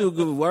 But we do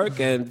good work,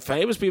 and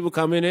famous people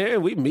come in here,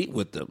 and we meet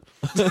with them.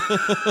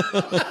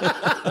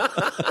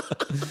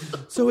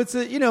 So it's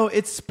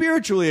it's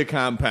spiritually a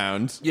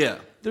compound. Yeah.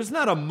 There's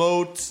not a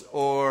moat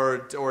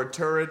or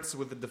turrets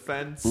with a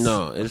defense.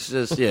 No, it's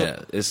just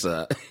it's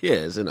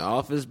it's an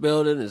office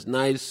building. It's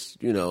nice,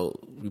 we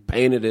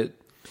painted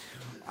it.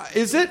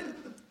 Is it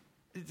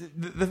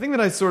the thing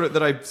that I said,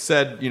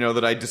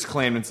 that I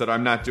disclaimed and said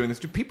I'm not doing this?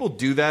 Do people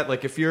do that?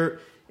 Like, if you're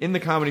in the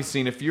comedy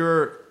scene, if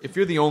you're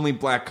the only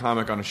black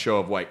comic on a show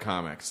of white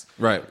comics,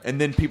 right?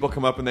 And then people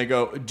come up and they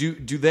go, do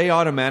they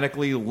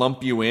automatically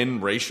lump you in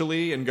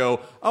racially and go,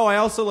 oh, I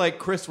also like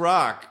Chris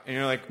Rock, and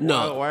you're like,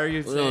 no, why are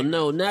you saying?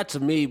 No, not to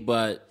me,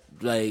 but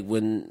like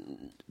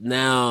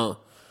now,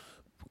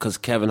 because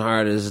Kevin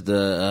Hart is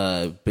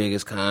the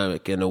biggest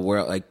comic in the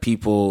world, like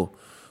people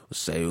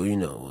say,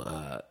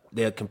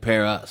 they'll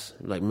compare us.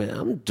 Like, man,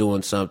 I'm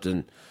doing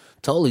something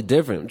totally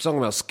different. I'm talking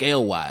about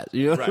scale-wise.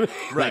 You know what I mean?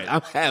 Right.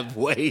 Like, I have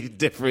way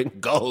different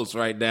goals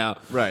right now.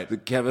 Right.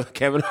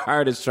 Kevin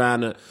Hart is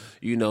trying to,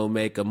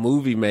 make a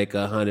movie make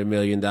 $100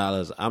 million.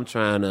 I'm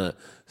trying to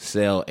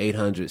sell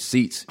 800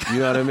 seats. You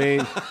know what I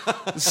mean?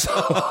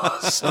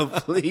 so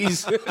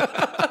please,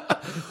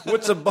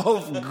 which are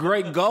both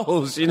great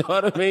goals. You know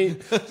what I mean?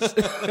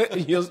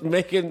 You're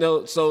making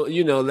those. So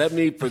let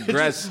me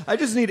progress. I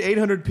just need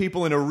 800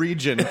 people in a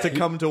region to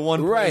come to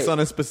one place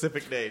on a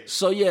specific date.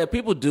 So yeah,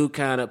 people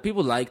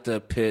like to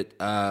pit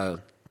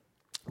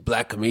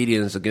black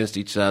comedians against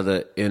each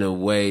other in a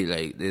way,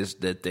 like this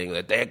the thing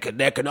that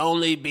there can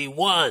only be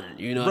one,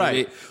 what I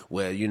mean?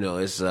 Where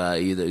it's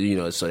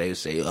either so they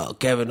say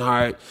Kevin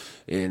Hart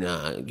and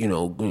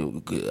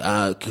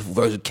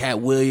versus Cat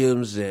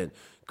Williams and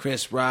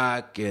Chris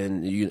Rock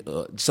and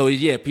so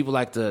yeah, people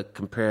like to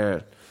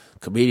compare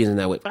comedians in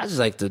that way. But I just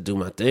like to do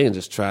my thing and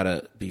just try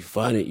to be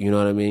funny, you know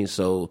what I mean?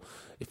 So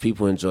if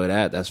people enjoy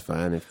that, that's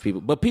fine.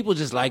 But people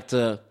just like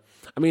to.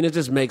 I mean, it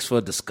just makes for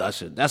a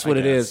discussion. That's what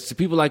it is. So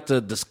people like to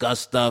discuss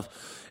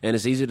stuff, and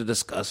it's easy to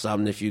discuss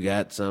something if you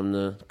got something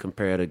to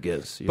compare it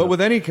against. But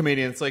with any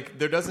comedian, it's like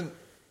there doesn't,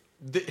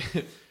 there's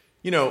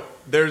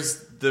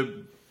the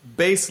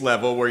base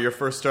level where you're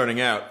first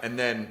starting out, and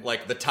then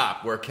like the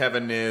top where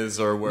Kevin is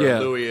or where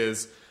Louis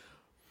is.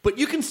 But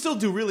you can still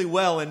do really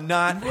well and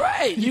not.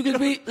 Right. You can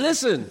be,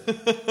 listen,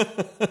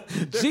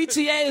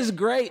 GTA is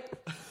great,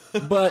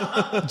 but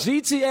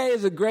GTA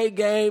is a great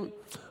game.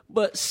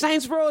 But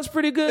Saints Row is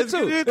pretty good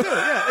too. Good too.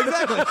 Yeah,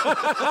 exactly.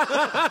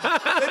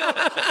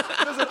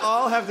 It doesn't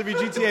all have to be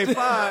GTA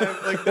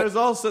 5. Like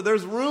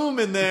there's room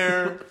in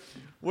there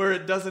where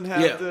it doesn't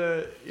have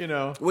to,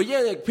 Well, yeah,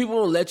 like, people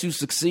won't let you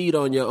succeed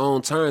on your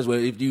own terms. Where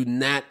if you're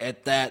not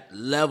at that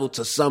level,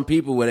 to some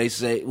people, where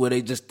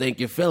they just think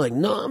you're failing.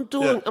 No, I'm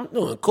doing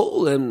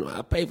cool, and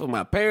I pay for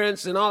my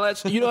parents and all that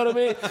shit. You know what I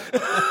mean?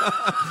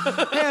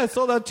 Yeah, I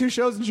sold out 2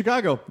 shows in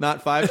Chicago,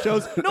 not 5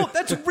 shows. No,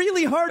 that's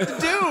really hard to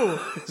do.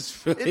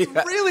 It's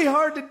really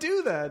hard to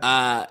do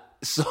that.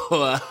 So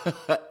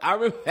I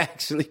remember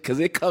actually, because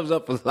it comes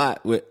up a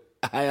lot.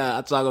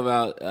 I talk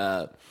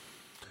about.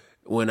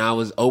 When I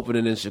was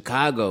opening in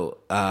Chicago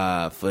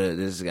for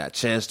this guy,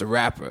 Chance the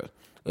Rapper,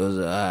 it was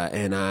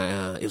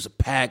it was a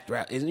packed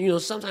rap.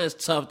 Sometimes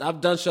tough. I've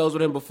done shows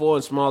with him before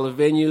in smaller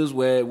venues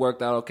where it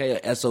worked out okay.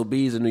 At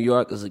SOBs in New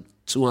York, it's like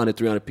 200,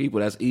 300 people.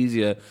 That's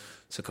easier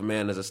to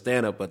command as a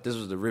stand-up. But this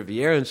was the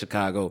Riviera in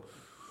Chicago,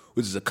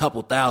 which is a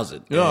couple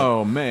thousand.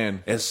 Oh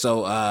man! And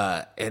so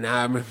and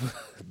I remember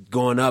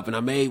going up, and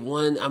I made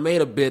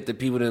a bit that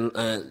people didn't.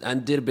 I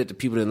did a bit that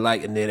people didn't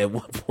like, and then at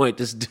one point,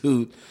 this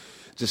dude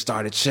just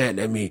started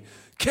chanting at me,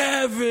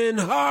 Kevin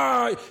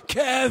Hart,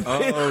 Kevin.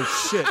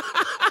 Oh shit!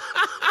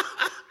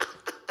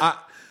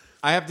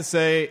 I have to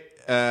say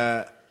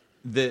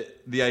the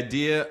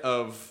idea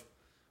of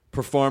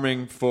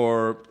performing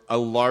for a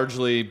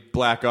largely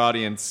black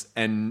audience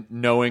and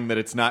knowing that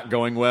it's not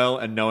going well,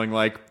 and knowing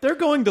like they're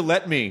going to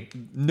let me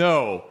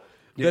know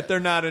that they're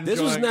not enjoying.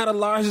 This was not a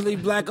largely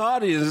black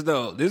audience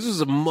though. This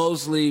was a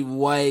mostly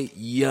white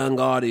young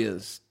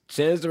audience.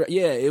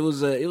 It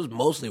was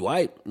mostly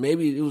white.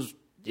 Maybe it was.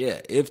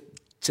 Yeah, if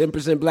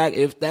 10% black,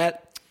 if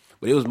that,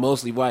 but it was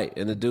mostly white.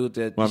 And the dude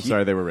that... Well, I'm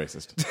sorry, they were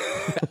racist.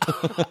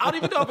 I don't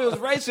even know if it was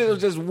racist. It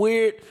was just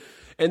weird.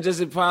 And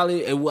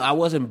I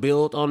wasn't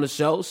built on the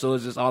show, so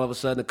it's just all of a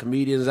sudden the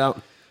comedian's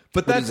out.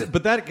 But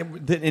that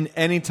in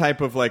any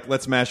type of like,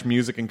 let's mash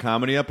music and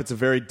comedy up, it's a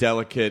very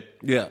delicate...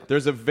 Yeah.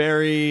 There's a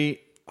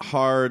very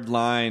hard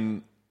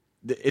line.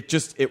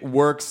 It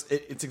works.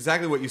 It's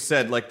exactly what you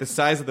said. Like, the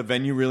size of the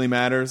venue really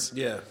matters.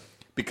 Yeah.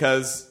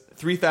 Because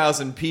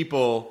 3,000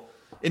 people...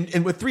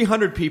 And with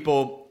 300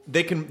 people,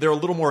 they're a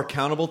little more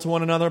accountable to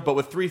one another. But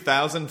with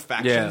 3,000,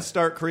 factions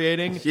start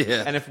creating.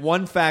 Yeah. And if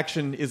one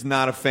faction is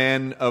not a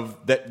fan of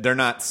that, they're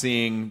not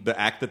seeing the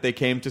act that they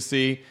came to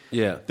see.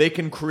 Yeah. They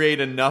can create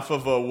enough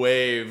of a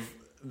wave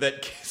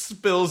that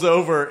spills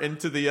over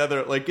into the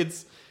other. Like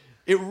it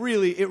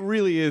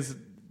really is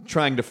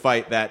trying to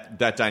fight that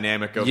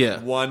dynamic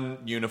of one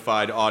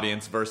unified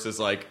audience versus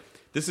like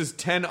this is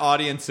 10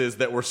 audiences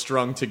that were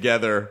strung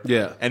together.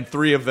 Yeah. And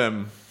 3 of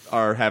them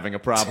are having a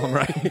problem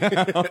right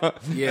now.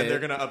 Yeah. And they're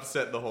going to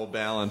upset the whole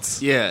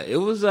balance. Yeah, it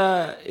was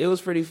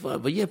pretty fun.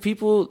 But yeah,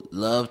 people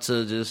love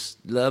to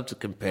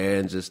compare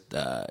and just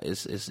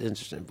it's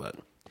interesting, but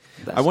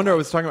I wonder I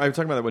was talking about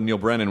that with Neil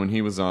Brennan when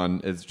he was on.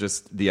 It's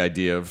just the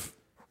idea of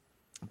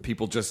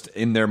people just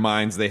in their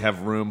minds they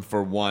have room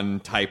for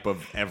one type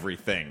of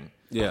everything.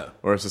 Yeah.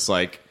 Or it's just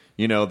like,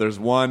 there's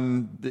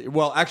one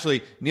well,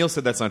 actually Neil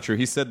said that's not true.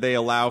 He said they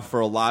allow for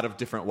a lot of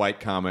different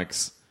white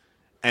comics.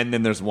 And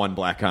then there's one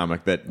black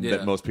comic that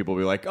most people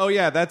will be like, oh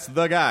yeah, that's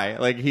the guy.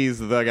 Like he's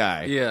the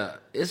guy. Yeah,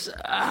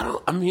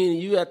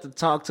 you have to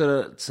talk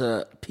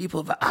to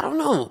people. But I don't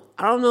know.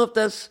 I don't know if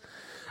that's.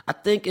 I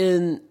think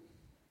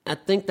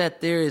that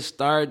theory is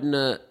starting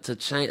to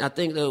change. I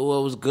think that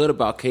what was good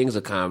about Kings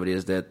of Comedy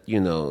is that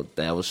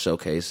that was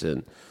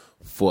showcasing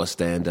 4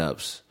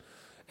 stand-ups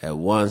at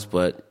once.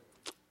 But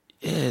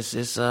yeah,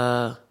 it's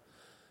a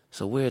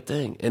weird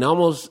thing, and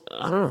almost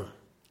I don't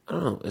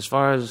know as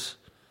far as.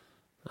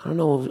 I don't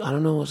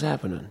know what's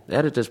happening.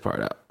 Edit this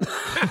part out.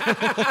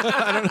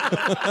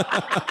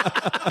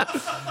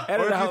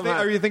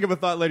 Or you think of a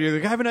thought later, you're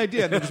like, I have an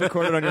idea, and then just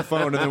record it on your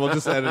phone, and then we'll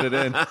just edit it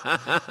in.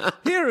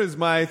 Here is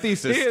my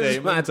thesis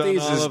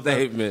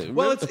statement.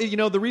 Well, it's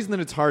the reason that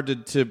it's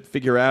hard to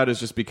figure out is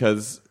just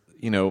because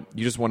you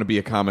just want to be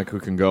a comic who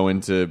can go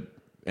into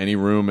any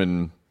room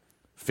and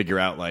figure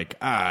out like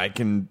I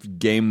can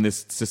game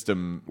this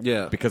system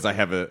because I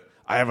have a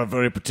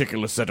very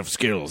particular set of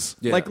skills,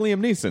 like Liam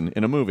Neeson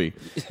in a movie.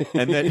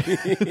 And then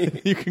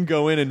you can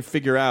go in and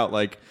figure out,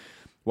 like,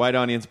 white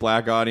audience,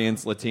 black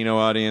audience, Latino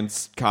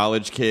audience,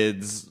 college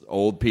kids,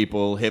 old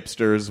people,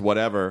 hipsters,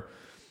 whatever.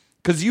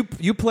 Because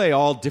you play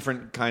all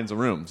different kinds of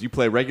rooms. You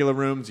play regular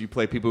rooms. You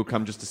play people who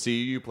come just to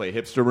see you. You play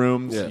hipster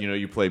rooms. Yeah.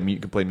 You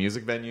can play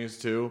music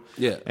venues, too.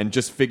 Yeah. And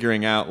just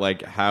figuring out,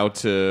 like, how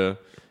to,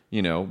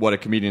 what a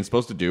comedian's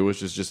supposed to do,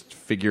 which is just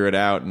figure it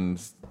out and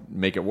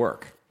make it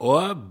work.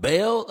 Or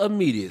bail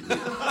immediately.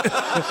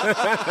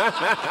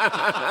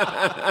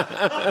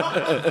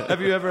 Have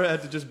you ever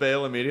had to just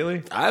bail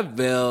immediately? I've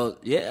bailed.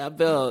 Yeah, I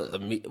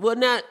bailed. Well,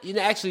 not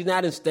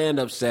not in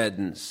stand-up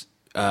settings.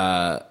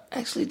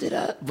 Actually, did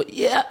I? But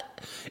yeah,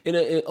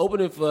 in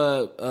opening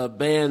for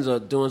bands or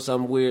doing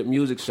some weird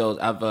music shows,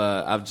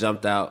 I've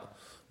jumped out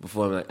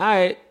before. I'm like, all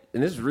right,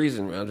 and this is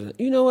reason. I'm just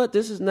like, you know what?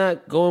 This is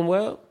not going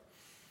well.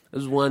 This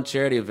was one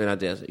charity event I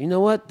did. I said, you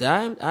know what?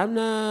 I'm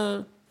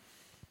not.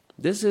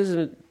 this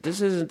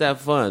isn't that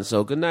fun.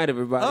 So good night,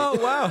 everybody. Oh,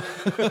 wow.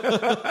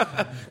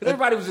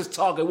 Everybody was just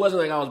talking. It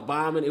wasn't like I was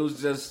bombing. It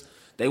was just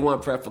they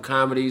weren't prepped for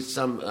comedy.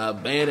 Some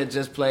band had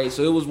just played.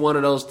 So it was one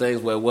of those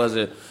things where it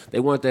wasn't, they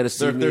weren't there to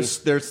see me.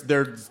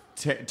 They're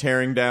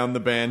tearing down the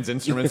band's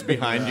instruments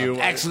behind you.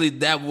 Actually,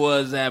 that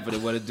was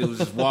happening. What it do was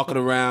just walking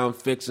around,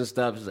 fixing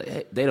stuff. It's like,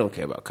 hey, they don't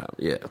care about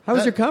comedy. Yeah. How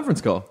was your conference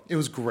call? It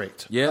was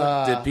great.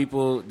 Yeah. Did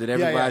everybody?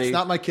 Yeah, it's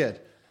not my kid.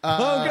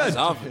 Oh, good.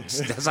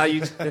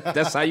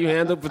 That's how you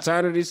handle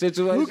paternity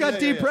situations. Who got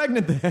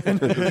pregnant then?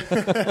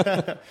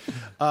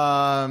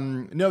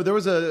 No, there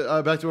was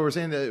back to what we were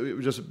saying. That it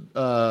was just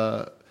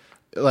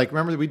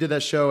remember we did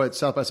that show at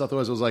South by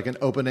Southwest. It was like an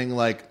opening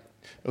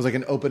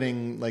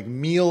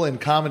meal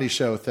and comedy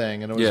show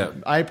thing, and it was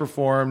I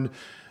performed.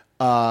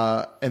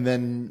 And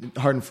then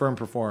Hard and Firm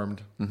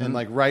performed. Mm-hmm. And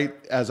like right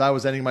as I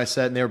was ending my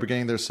set and they were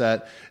beginning their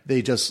set,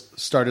 they just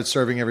started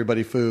serving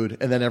everybody food.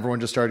 And then everyone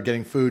just started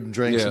getting food and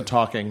drinks and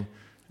talking.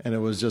 And it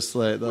was just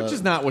like... Which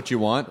is not what you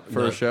want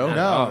for a show.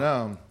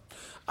 No.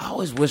 I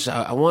always wish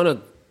I want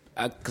to...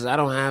 Because I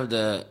don't have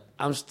the...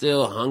 I'm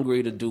still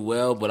hungry to do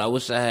well, but I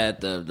wish I had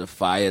the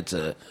fire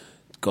to...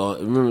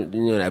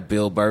 Remember, that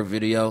Bill Burr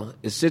video?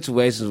 It's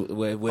situations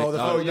where from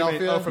the Opie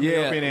and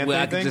Anthony where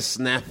I thing? could just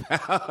snap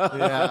out.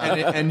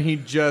 and he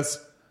just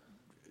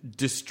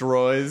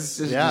destroys.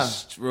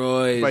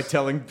 Destroys by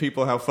telling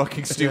people how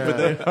fucking stupid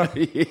they are.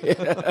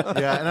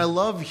 Yeah, and I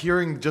love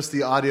hearing just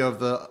the audio of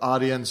the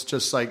audience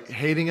just like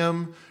hating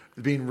him,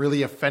 being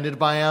really offended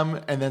by him,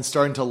 and then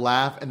starting to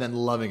laugh and then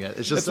loving it.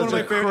 It's just one of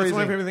my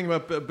favorite things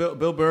about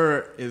Bill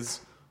Burr is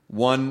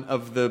one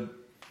of the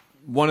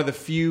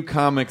few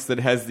comics that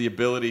has the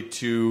ability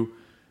to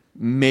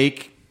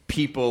make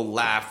people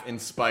laugh in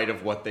spite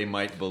of what they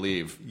might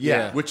believe.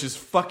 Yeah. Which is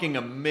fucking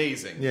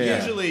amazing. Yeah.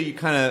 Usually you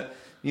kind of,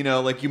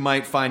 like you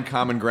might find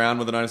common ground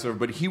with an audience member,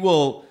 but he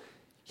will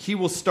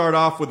start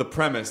off with a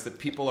premise that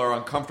people are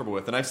uncomfortable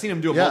with. And I've seen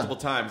him do it multiple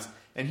times.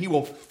 And he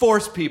will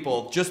force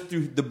people just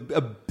through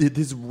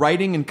his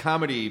writing and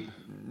comedy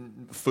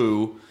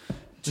to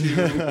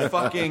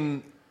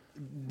fucking...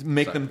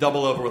 make them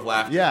double over with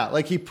laughter. Yeah,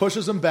 like he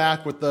pushes them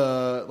back with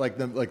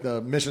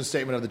the mission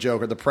statement of the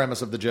joke or the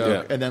premise of the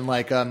joke, and then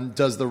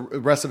does the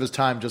rest of his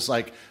time just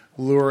like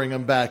luring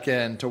them back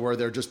in to where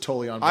they're just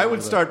totally on board. I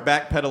would start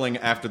backpedaling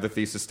after the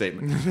thesis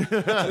statement. Oh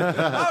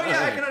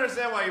yeah, I can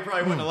understand why you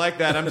probably wouldn't have liked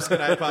that. I'm just going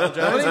to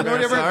apologize. No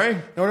one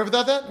ever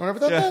thought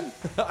that?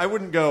 I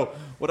wouldn't go,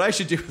 what I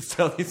should do is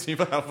tell these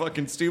people how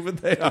fucking stupid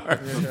they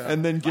are,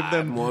 and then give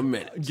them 5 more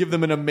minutes. Give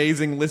them an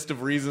amazing list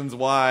of reasons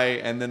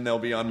why, and then they'll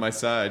be on my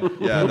side.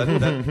 Yeah,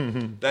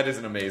 that is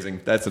an amazing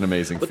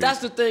feat. But that's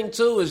the thing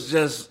too. Is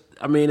just,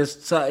 I mean,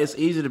 it's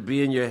easy to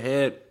be in your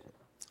head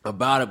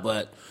about it,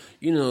 but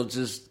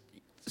just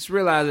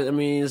realize it. I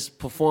mean, it's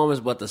performance,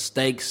 but the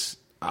stakes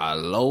are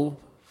low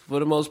for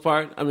the most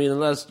part. I mean,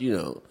 unless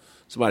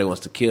somebody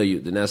wants to kill you,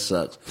 then that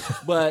sucks.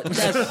 But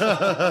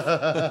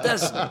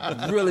that's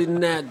really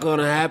not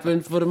gonna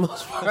happen for the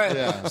most part.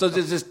 Yeah. So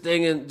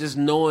just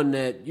knowing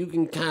that you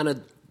can kind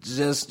of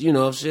just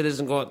if shit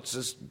isn't going,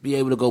 just be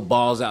able to go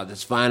balls out.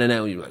 Just finding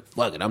out when you're like,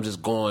 fuck it, I'm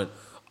just going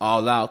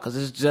all out because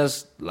it's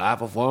just live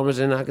performance,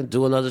 and I can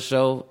do another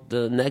show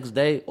the next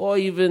day or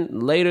even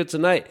later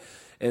tonight.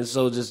 And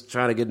so just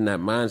trying to get in that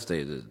mind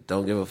state, just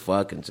don't give a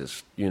fuck and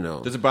just,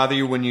 Does it bother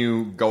you when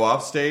you go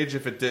off stage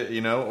if it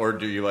did, or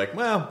do you like,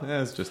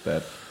 it's just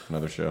that,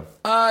 another show?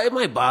 It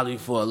might bother me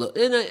for a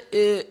little.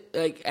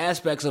 Like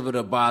aspects of it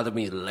will bother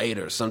me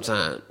later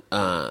sometime.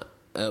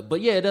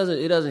 But yeah, it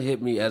doesn't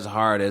hit me as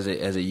hard as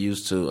it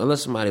used to,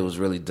 unless somebody was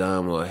really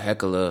dumb or a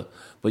heckler.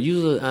 But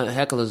usually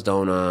hecklers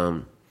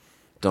don't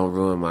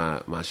ruin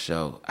my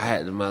show.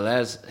 I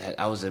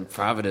was in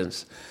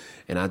Providence,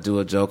 and I do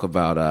a joke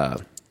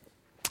about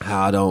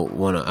how I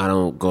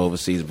don't go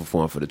overseas and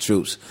perform for the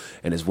troops.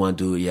 And this one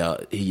dude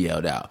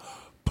yelled out,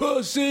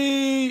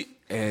 "Pussy!"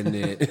 And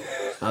then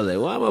I was like,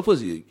 "Why am I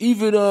pussy?"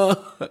 Even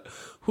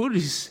who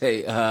did he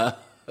say?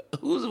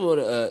 Who's one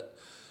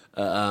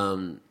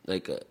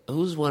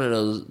who's one of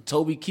those?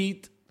 Toby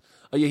Keith?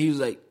 Oh yeah, he was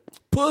like,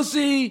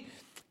 "Pussy!"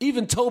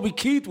 Even Toby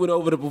Keith went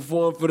over to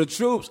perform for the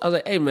troops. I was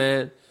like, "Hey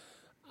man,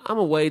 I'm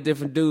a way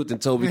different dude than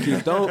Toby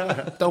Keith.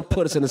 Don't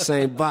put us in the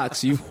same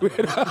box, you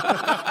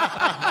weirdo."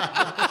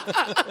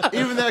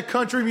 Even that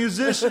country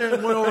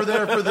musician went over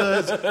there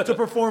to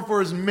perform for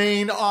his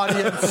main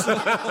audience.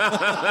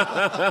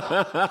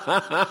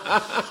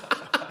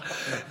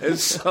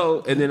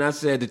 And then I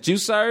said, "Did you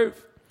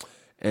serve?"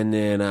 And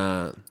then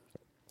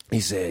he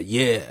said,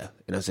 "Yeah."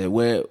 And I said,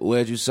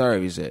 "Where'd you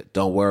serve?" He said,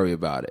 "Don't worry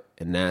about it."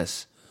 And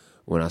that's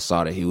when I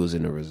saw that he was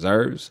in the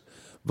reserves,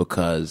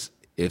 because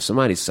if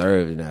somebody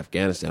served in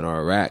Afghanistan or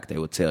Iraq, they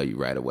would tell you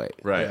right away.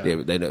 Right.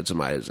 They know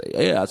somebody would say,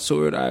 "Yeah, I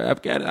toured I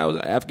was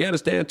in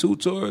Afghanistan 2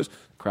 tours."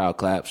 Crowd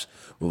claps,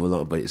 move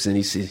along. But then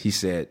he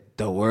said,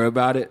 "Don't worry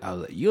about it." I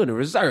was like, "You're in the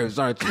reserves,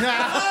 aren't you?"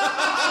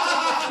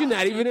 You're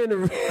not even in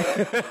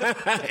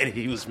the and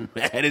he was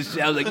mad as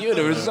shit. I was like, you're in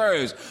the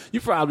reserves.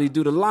 You probably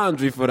do the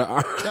laundry for the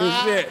army.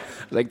 I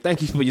was like,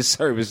 thank you for your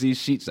service. These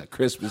sheets are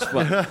crisp as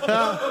fuck.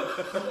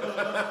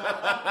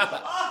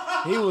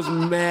 He was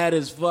mad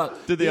as fuck.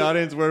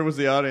 Where was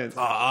the audience?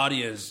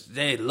 Audience,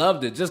 they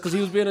loved it just because he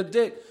was being a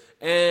dick.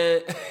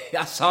 And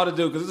I saw the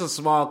dude because it's a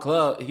small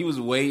club. He was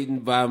waiting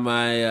by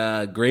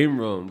my green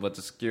room, but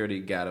the security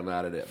got him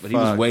out of there. But he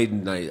was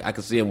waiting. Like, I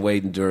could see him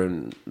waiting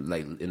during,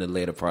 like, in the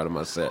later part of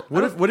my set.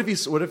 What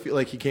if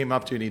like he came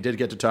up to you and he did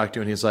get to talk to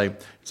you and he's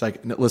like, it's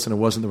like, listen, it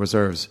wasn't the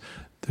reserves.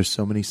 There's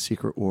so many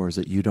secret wars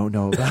that you don't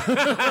know about.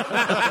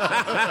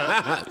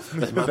 That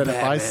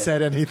if I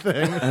said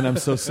anything, and I'm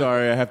so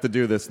sorry, I have to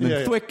do this. And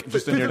then thwick,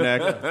 just in your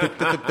neck.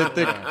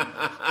 Thick.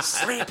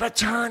 Sleep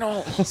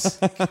eternal.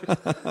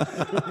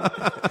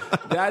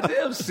 The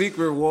idea of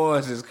secret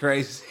wars is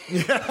crazy.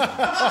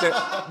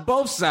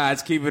 Both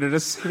sides keep it a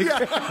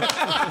secret.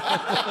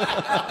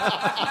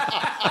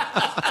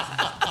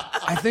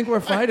 I think we're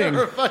fighting.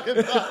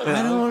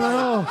 I don't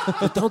know.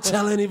 But don't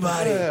tell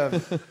anybody. Yeah.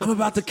 I'm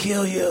about to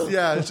kill you.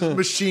 Yeah, it's just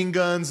machine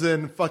guns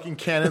and fucking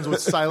cannons with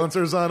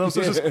silencers on them.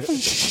 So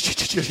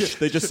just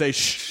they just say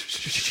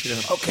shh. You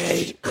know.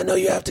 Okay, I know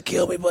you have to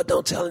kill me, but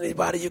don't tell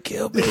anybody you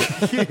killed me.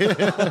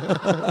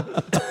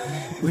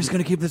 We're just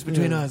going to keep this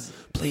between us.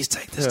 Please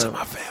take this to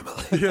my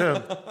family.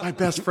 Yeah. My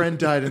best friend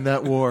died in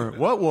that war.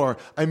 What war?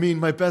 I mean,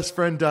 my best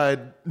friend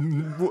died.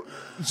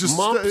 Just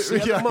mumps.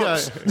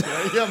 Mumps.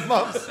 Yeah,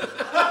 mumps.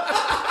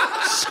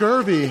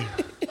 Scurvy.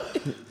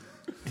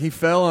 He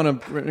fell on a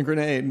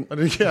grenade.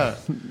 Yeah.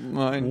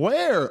 Mine.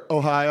 Where?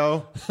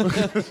 Ohio.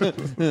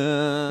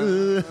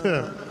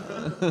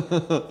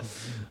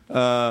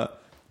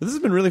 This has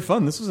been really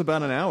fun. This was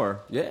about an hour.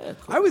 Yeah,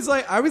 cool. I was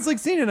like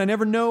seeing it. I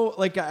never know.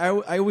 Like I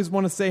always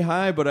want to say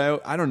hi, but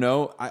I don't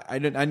know. I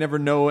never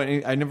know.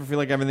 I never feel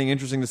like I have anything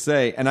interesting to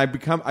say. And I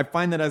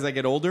find that as I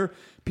get older,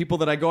 people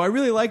that I go, I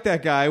really like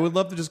that guy. I would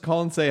love to just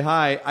call and say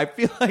hi. I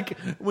feel like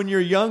when you're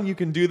young, you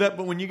can do that,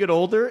 but when you get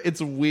older,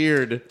 it's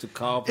weird to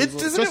call people.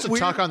 It's just to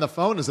talk on the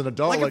phone as an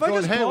adult. Like if I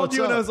just called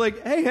you and I was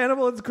like, hey,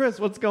 Hannibal, it's Chris.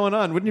 What's going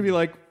on? Wouldn't you be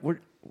like, what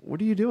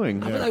are you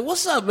doing? I'd be like,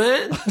 what's up,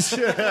 man?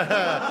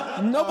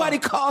 Nobody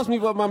calls me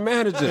but my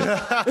manager.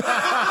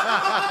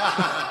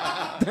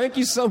 Thank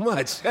you so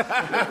much. This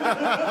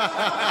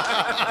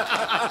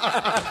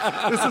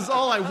is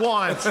all I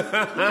want.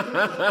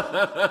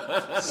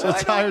 So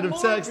tired of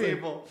texting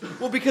people.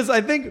 Well, because I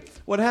think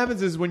what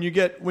happens is when you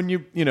get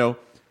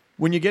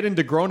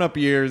into grown-up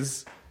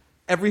years,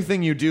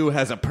 everything you do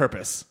has a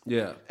purpose.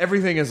 Yeah.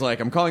 Everything is like,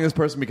 I'm calling this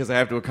person because I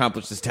have to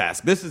accomplish this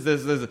task. This is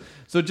this.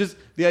 So just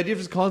the idea of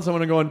just calling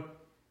someone and going,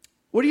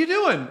 what are you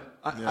doing?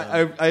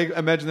 I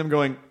imagine them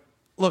going,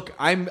 look,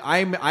 I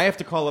have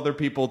to call other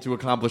people to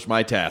accomplish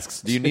my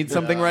tasks. Do you need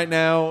something right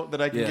now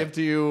that I can give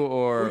to you?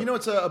 Or well,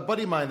 it's a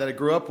buddy of mine that I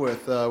grew up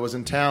with was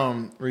in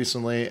town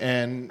recently,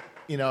 and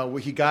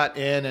he got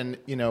in, and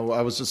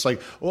I was just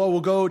like, well,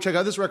 we'll go check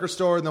out this record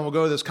store, and then we'll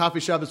go to this coffee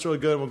shop that's really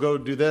good, and we'll go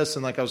do this,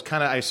 and like I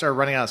started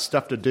running out of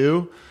stuff to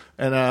do,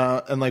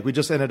 and like we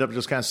just ended up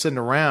just kind of sitting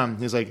around.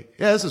 He's like,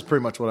 yeah, this is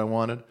pretty much what I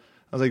wanted.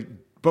 I was like,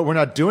 but we're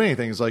not doing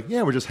anything. He's like,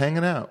 yeah, we're just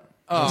hanging out.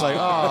 I was like,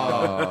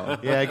 oh,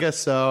 yeah, I guess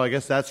so. I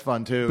guess that's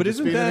fun too. But just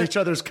isn't being that in each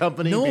other's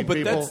company? No, but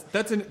people.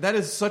 that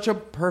is such a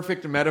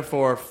perfect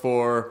metaphor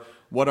for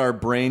what our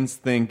brains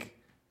think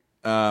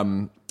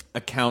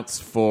accounts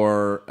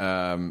for.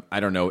 I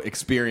don't know,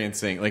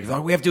 experiencing. Like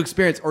we have to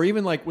experience, or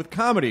even like with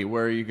comedy,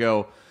 where you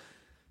go,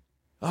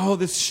 oh,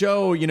 this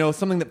show,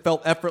 something that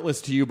felt effortless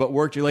to you but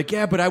worked. You're like,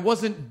 yeah, but I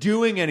wasn't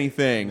doing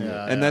anything,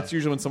 and that's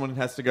usually when someone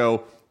has to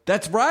go,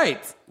 that's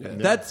right. Yeah.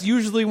 That's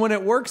usually when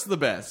it works the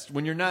best,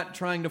 when you're not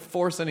trying to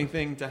force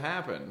anything to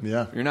happen.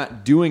 Yeah. You're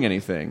not doing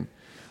anything.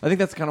 I think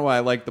that's kind of why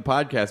I like the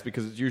podcast,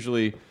 because it's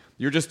usually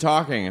you're just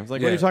talking. It's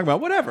like, what are you talking about?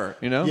 Whatever,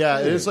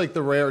 Yeah, it is like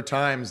the rare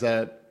times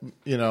that,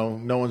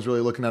 no one's really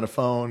looking at a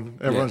phone.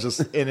 Everyone's just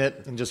in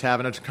it and just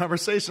having a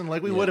conversation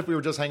like we would if we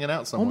were just hanging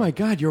out somewhere. Oh, my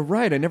God, you're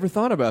right. I never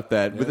thought about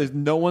that. Yeah. But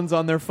no one's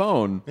on their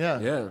phone.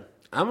 Yeah.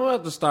 I'm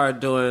about to start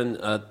doing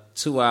a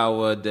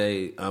 2-hour a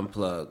day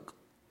unplug.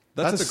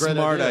 That's a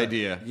smart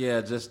idea.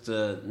 Yeah, just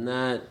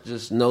not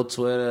just no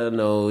Twitter,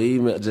 no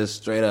email,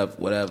 just straight up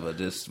whatever,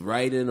 just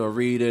writing or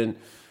reading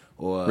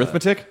or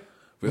arithmetic.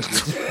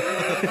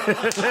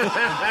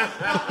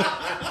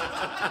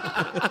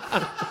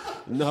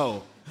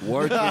 No,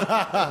 working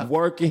out,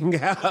 working,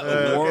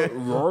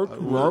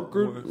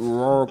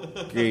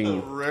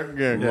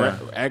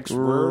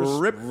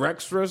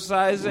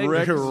 exercising.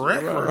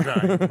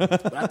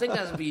 I think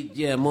that's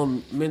be more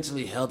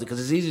mentally healthy,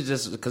 because it's easy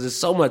because it's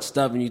so much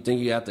stuff and you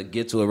think you have to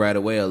get to it right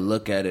away or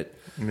look at it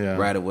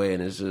right away,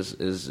 and it's just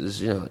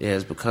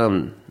it's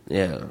become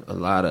a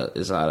lot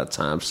of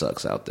time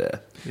sucks out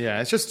there.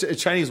 Yeah, it's just a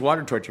Chinese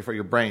water torture for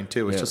your brain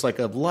too. It's just like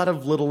a lot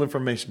of little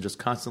information just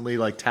constantly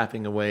like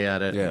tapping away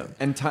at it. Yeah,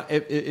 and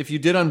if you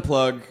did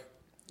unplug,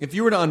 if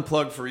you were to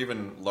unplug for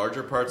even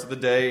larger parts of the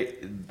day,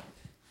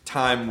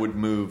 time would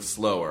move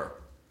slower.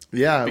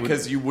 Yeah,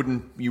 because you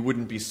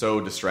wouldn't be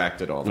so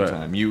distracted all the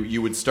time.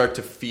 You would start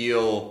to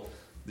feel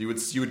You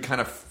would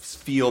kind of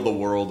feel the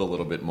world a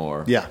little bit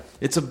more. Yeah.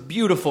 It's a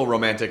beautiful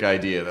romantic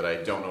idea that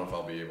I don't know if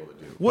I'll be able to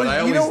do. Well, but I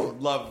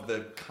always love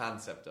the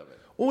concept of it.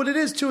 Well, what it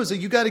is, too, is that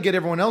you got to get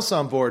everyone else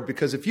on board,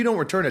 because if you don't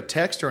return a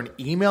text or an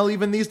email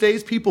even these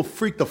days, people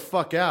freak the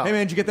fuck out. Hey,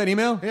 man, did you get that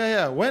email?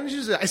 Yeah. When did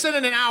you say? I sent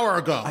it an hour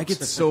ago. I get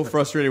so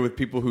frustrated with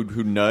people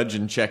who nudge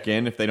and check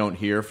in if they don't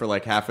hear for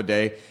like half a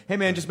day. Hey,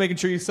 man, just making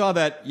sure you saw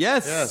that.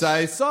 Yes.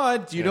 I saw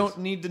it. You don't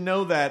need to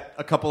know that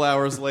a couple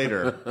hours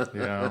later.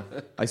 Yeah.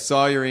 I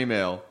saw your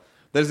email.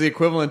 That's the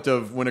equivalent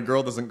of when a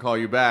girl doesn't call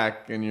you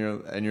back and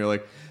you're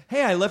like,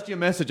 hey, I left you a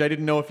message. I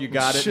didn't know if you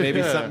got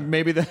it.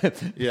 Maybe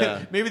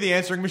the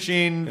answering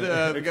machine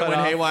went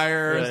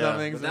haywire or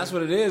something. But that's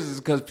what it is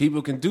because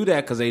people can do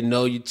that because they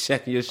know you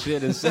checking your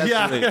shit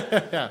incessantly.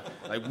 Yeah.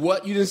 Like,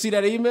 what? You didn't see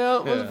that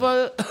email?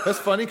 Yeah. That's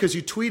funny because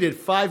you tweeted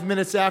 5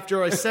 minutes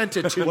after I sent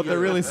it to you. What they're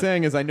really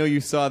saying is, I know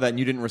you saw that and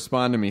you didn't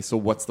respond to me, so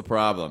what's the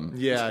problem?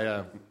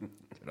 Yeah.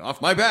 Get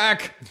off my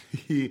back,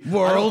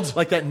 world.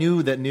 Like that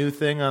new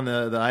thing on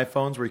the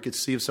iPhones where you could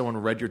see if someone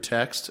read your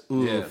text.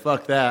 Ooh,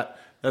 fuck that.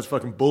 That's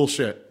fucking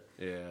bullshit.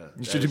 Yeah.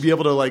 You should be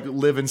able to like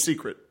live in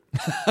secret.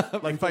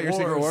 Like fight your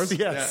secret wars?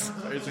 Yes.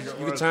 Yeah.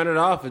 You can turn it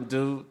off and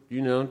do,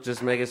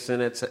 just make it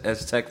send it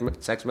as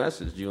text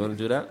message. Do you want to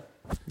do that?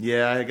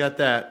 Yeah, I got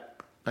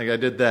that. Like I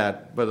did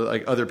that, but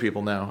like other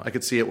people now. I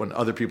could see it when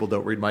other people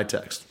don't read my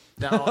text.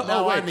 Now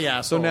I'm the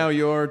asshole. So now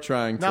you're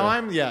trying to... Now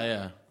I'm...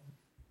 Yeah.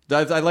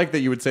 I like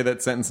that you would say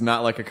that sentence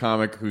not like a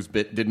comic whose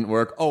bit didn't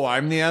work. Oh,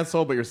 I'm the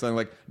asshole, but you're saying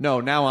like,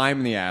 no, now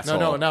I'm the asshole.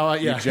 No, now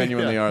you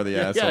genuinely are the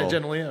asshole. Yeah, I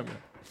genuinely am.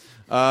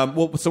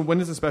 So when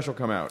does the special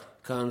come out?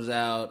 Comes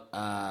out,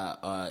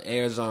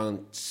 airs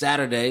on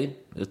Saturday,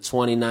 the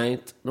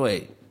 29th.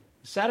 Wait,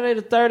 Saturday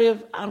the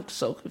 30th? I'm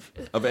so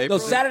confused. Of April?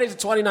 No, Saturday the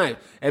 29th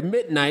at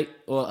midnight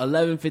or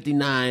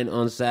 11:59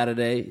 on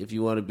Saturday if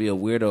you want to be a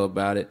weirdo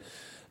about it.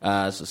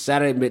 So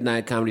Saturday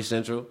midnight, Comedy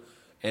Central.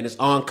 And it's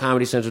on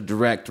Comedy Central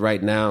Direct right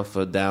now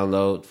for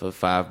download for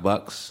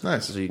 $5.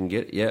 Nice. So you can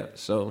get it. Yeah.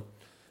 So,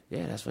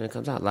 that's when it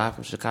comes out. Live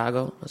from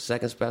Chicago, a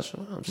second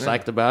special. I'm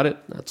psyched about it.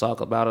 I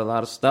talk about a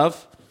lot of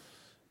stuff.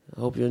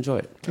 I hope you enjoy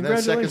it. And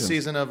then second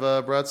season of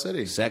Broad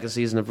City. Second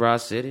season of Broad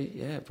City.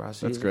 Yeah, Broad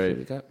City. That's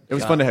great. It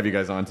was fun to have you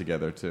guys on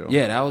together, too.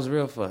 Yeah, that was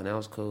real fun. That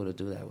was cool to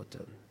do that with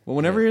them. Well,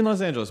 whenever you're in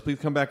Los Angeles, please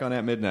come back on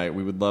At Midnight.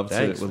 We would love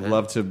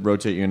to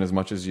rotate you in as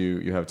much as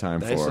you have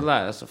time Thanks for. a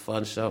lot. That's a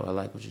fun show. I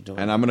like what you're doing.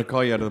 And I'm going to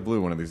call you out of the blue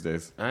one of these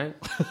days. All right.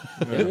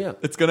 Hit me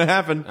up. It's going to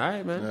happen. All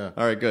right, man. Yeah.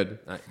 All right, good.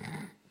 All right.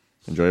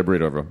 Enjoy your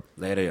burrito, bro.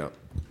 Later, yo.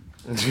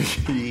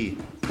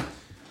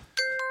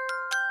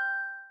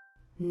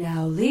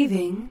 Now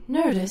leaving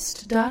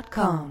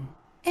Nerdist.com.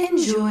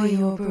 Enjoy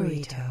your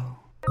burrito.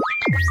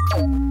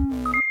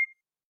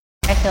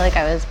 I feel like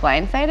I was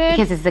blindsided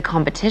because it's a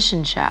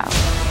competition show.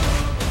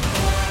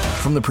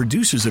 From the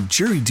producers of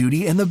Jury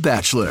Duty and The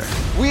Bachelor.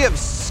 We have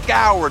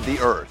scoured the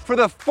earth for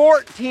the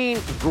 14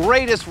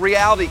 greatest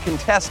reality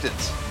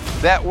contestants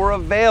that were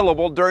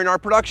available during our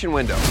production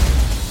window.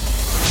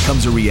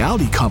 Comes a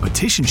reality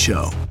competition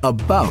show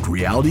about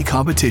reality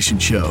competition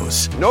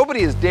shows.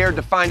 Nobody has dared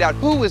to find out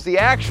who is the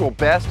actual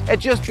best at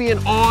just being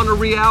on a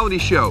reality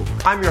show.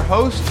 I'm your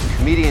host,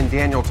 comedian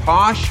Daniel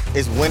Tosh.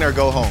 It's win or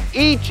go home.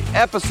 Each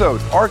episode,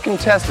 our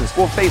contestants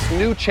will face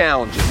new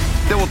challenges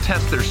that will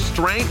test their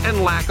strength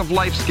and lack of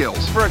life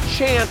skills for a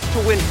chance to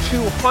win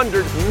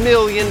 $200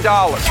 million.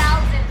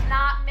 Thousands,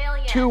 not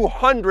millions.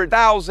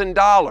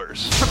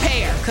 $200,000.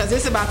 Prepare, because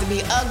it's about to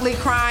be ugly,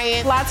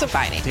 crying, lots of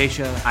fighting.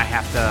 Tasha, I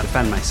have to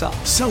defend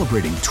myself.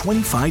 Celebrating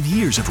 25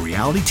 years of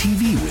reality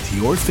TV with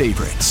your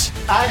favorites.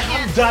 I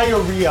have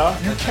diarrhea.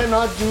 You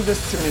cannot do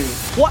this to me.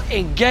 What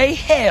in gay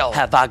hell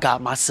have I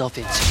got myself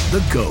into?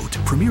 The GOAT,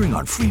 premiering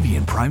on Freevee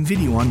and Prime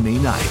Video on May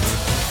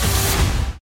 9th.